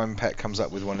next time Pet comes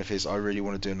up with one of his I really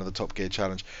want to do another Top Gear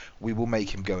challenge, we will make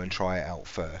him go and try it out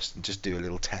first and just do a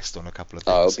little test on a couple of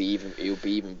things. Oh, it'll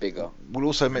be even bigger. We'll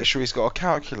also make sure he's got a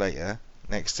calculator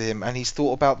next to him and he's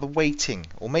thought about the weighting,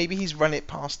 or maybe he's run it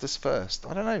past us first.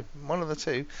 I don't know, one of the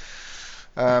two.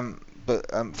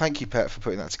 But thank you, Pet, for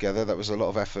putting that together. That was a lot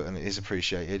of effort and it is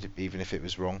appreciated, even if it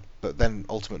was wrong, but then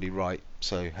ultimately right,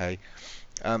 so hey.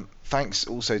 Thanks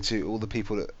also to all the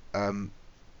people that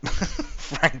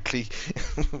frankly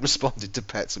responded to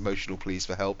Pet's emotional pleas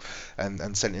for help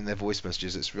and sent in their voice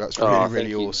messages. That's Oh, really, thank really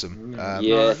you. awesome.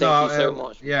 Yeah, thank you so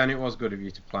much. Yeah, and it was good of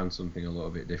you to plan something a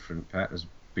little bit different, Pet, as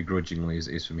begrudgingly as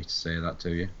it is for me to say that to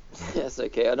you. That's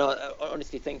okay. And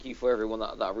honestly, thank you for everyone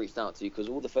that I reached out to, because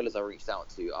all the fellas I reached out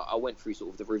to, I went through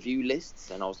sort of the review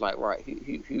lists, and I was like, right,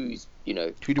 who's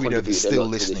who do we know that's still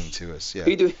listening to us? Yeah.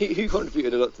 Who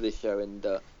contributed a lot to this show? And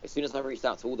as soon as I reached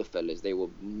out to all the fellas, they were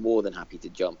more than happy to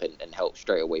jump in and help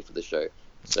straight away for the show.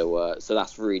 So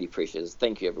that's really precious.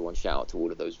 Thank you, everyone. Shout out to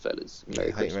all of those fellas.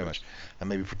 Thank you very much. And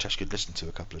maybe Pritesh could listen to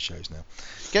a couple of shows now.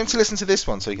 Get him to listen to this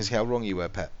one so you can see how wrong you were,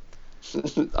 Pet.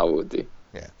 I will do.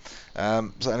 Yeah.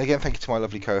 And again, thank you to my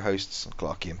lovely co-hosts,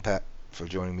 Clarky and Pet, for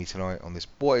joining me tonight on this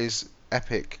boys'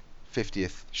 epic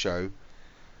 50th show.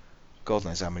 God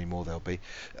knows how many more there'll be.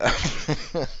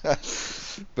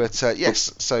 But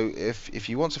yes, so if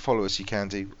you want to follow us, you can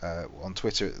do on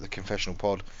Twitter at the Confessional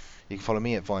Pod. You can follow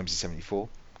me at Vimesy74.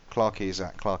 Clarky is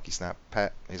at ClarkySnap.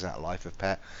 Pet is at Life of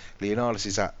Pet. Leonardus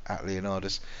is at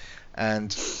Leonardus.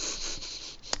 And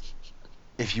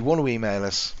if you want to email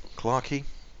us, Clarky,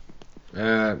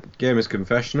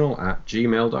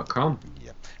 gamersconfessional@gmail.com.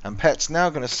 Yeah. And Pet's now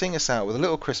going to sing us out with a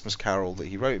little Christmas carol that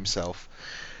he wrote himself.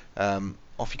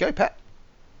 Off you go, Pet.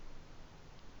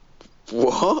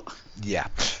 What? Yeah,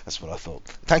 that's what I thought.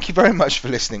 Thank you very much for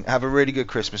listening. Have a really good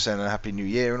Christmas and a Happy New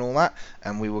Year and all that.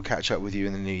 And we will catch up with you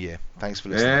in the new year. Thanks for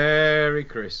listening. Merry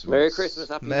Christmas. Merry Christmas.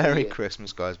 Happy New Year. Merry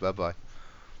Christmas, guys. Bye-bye.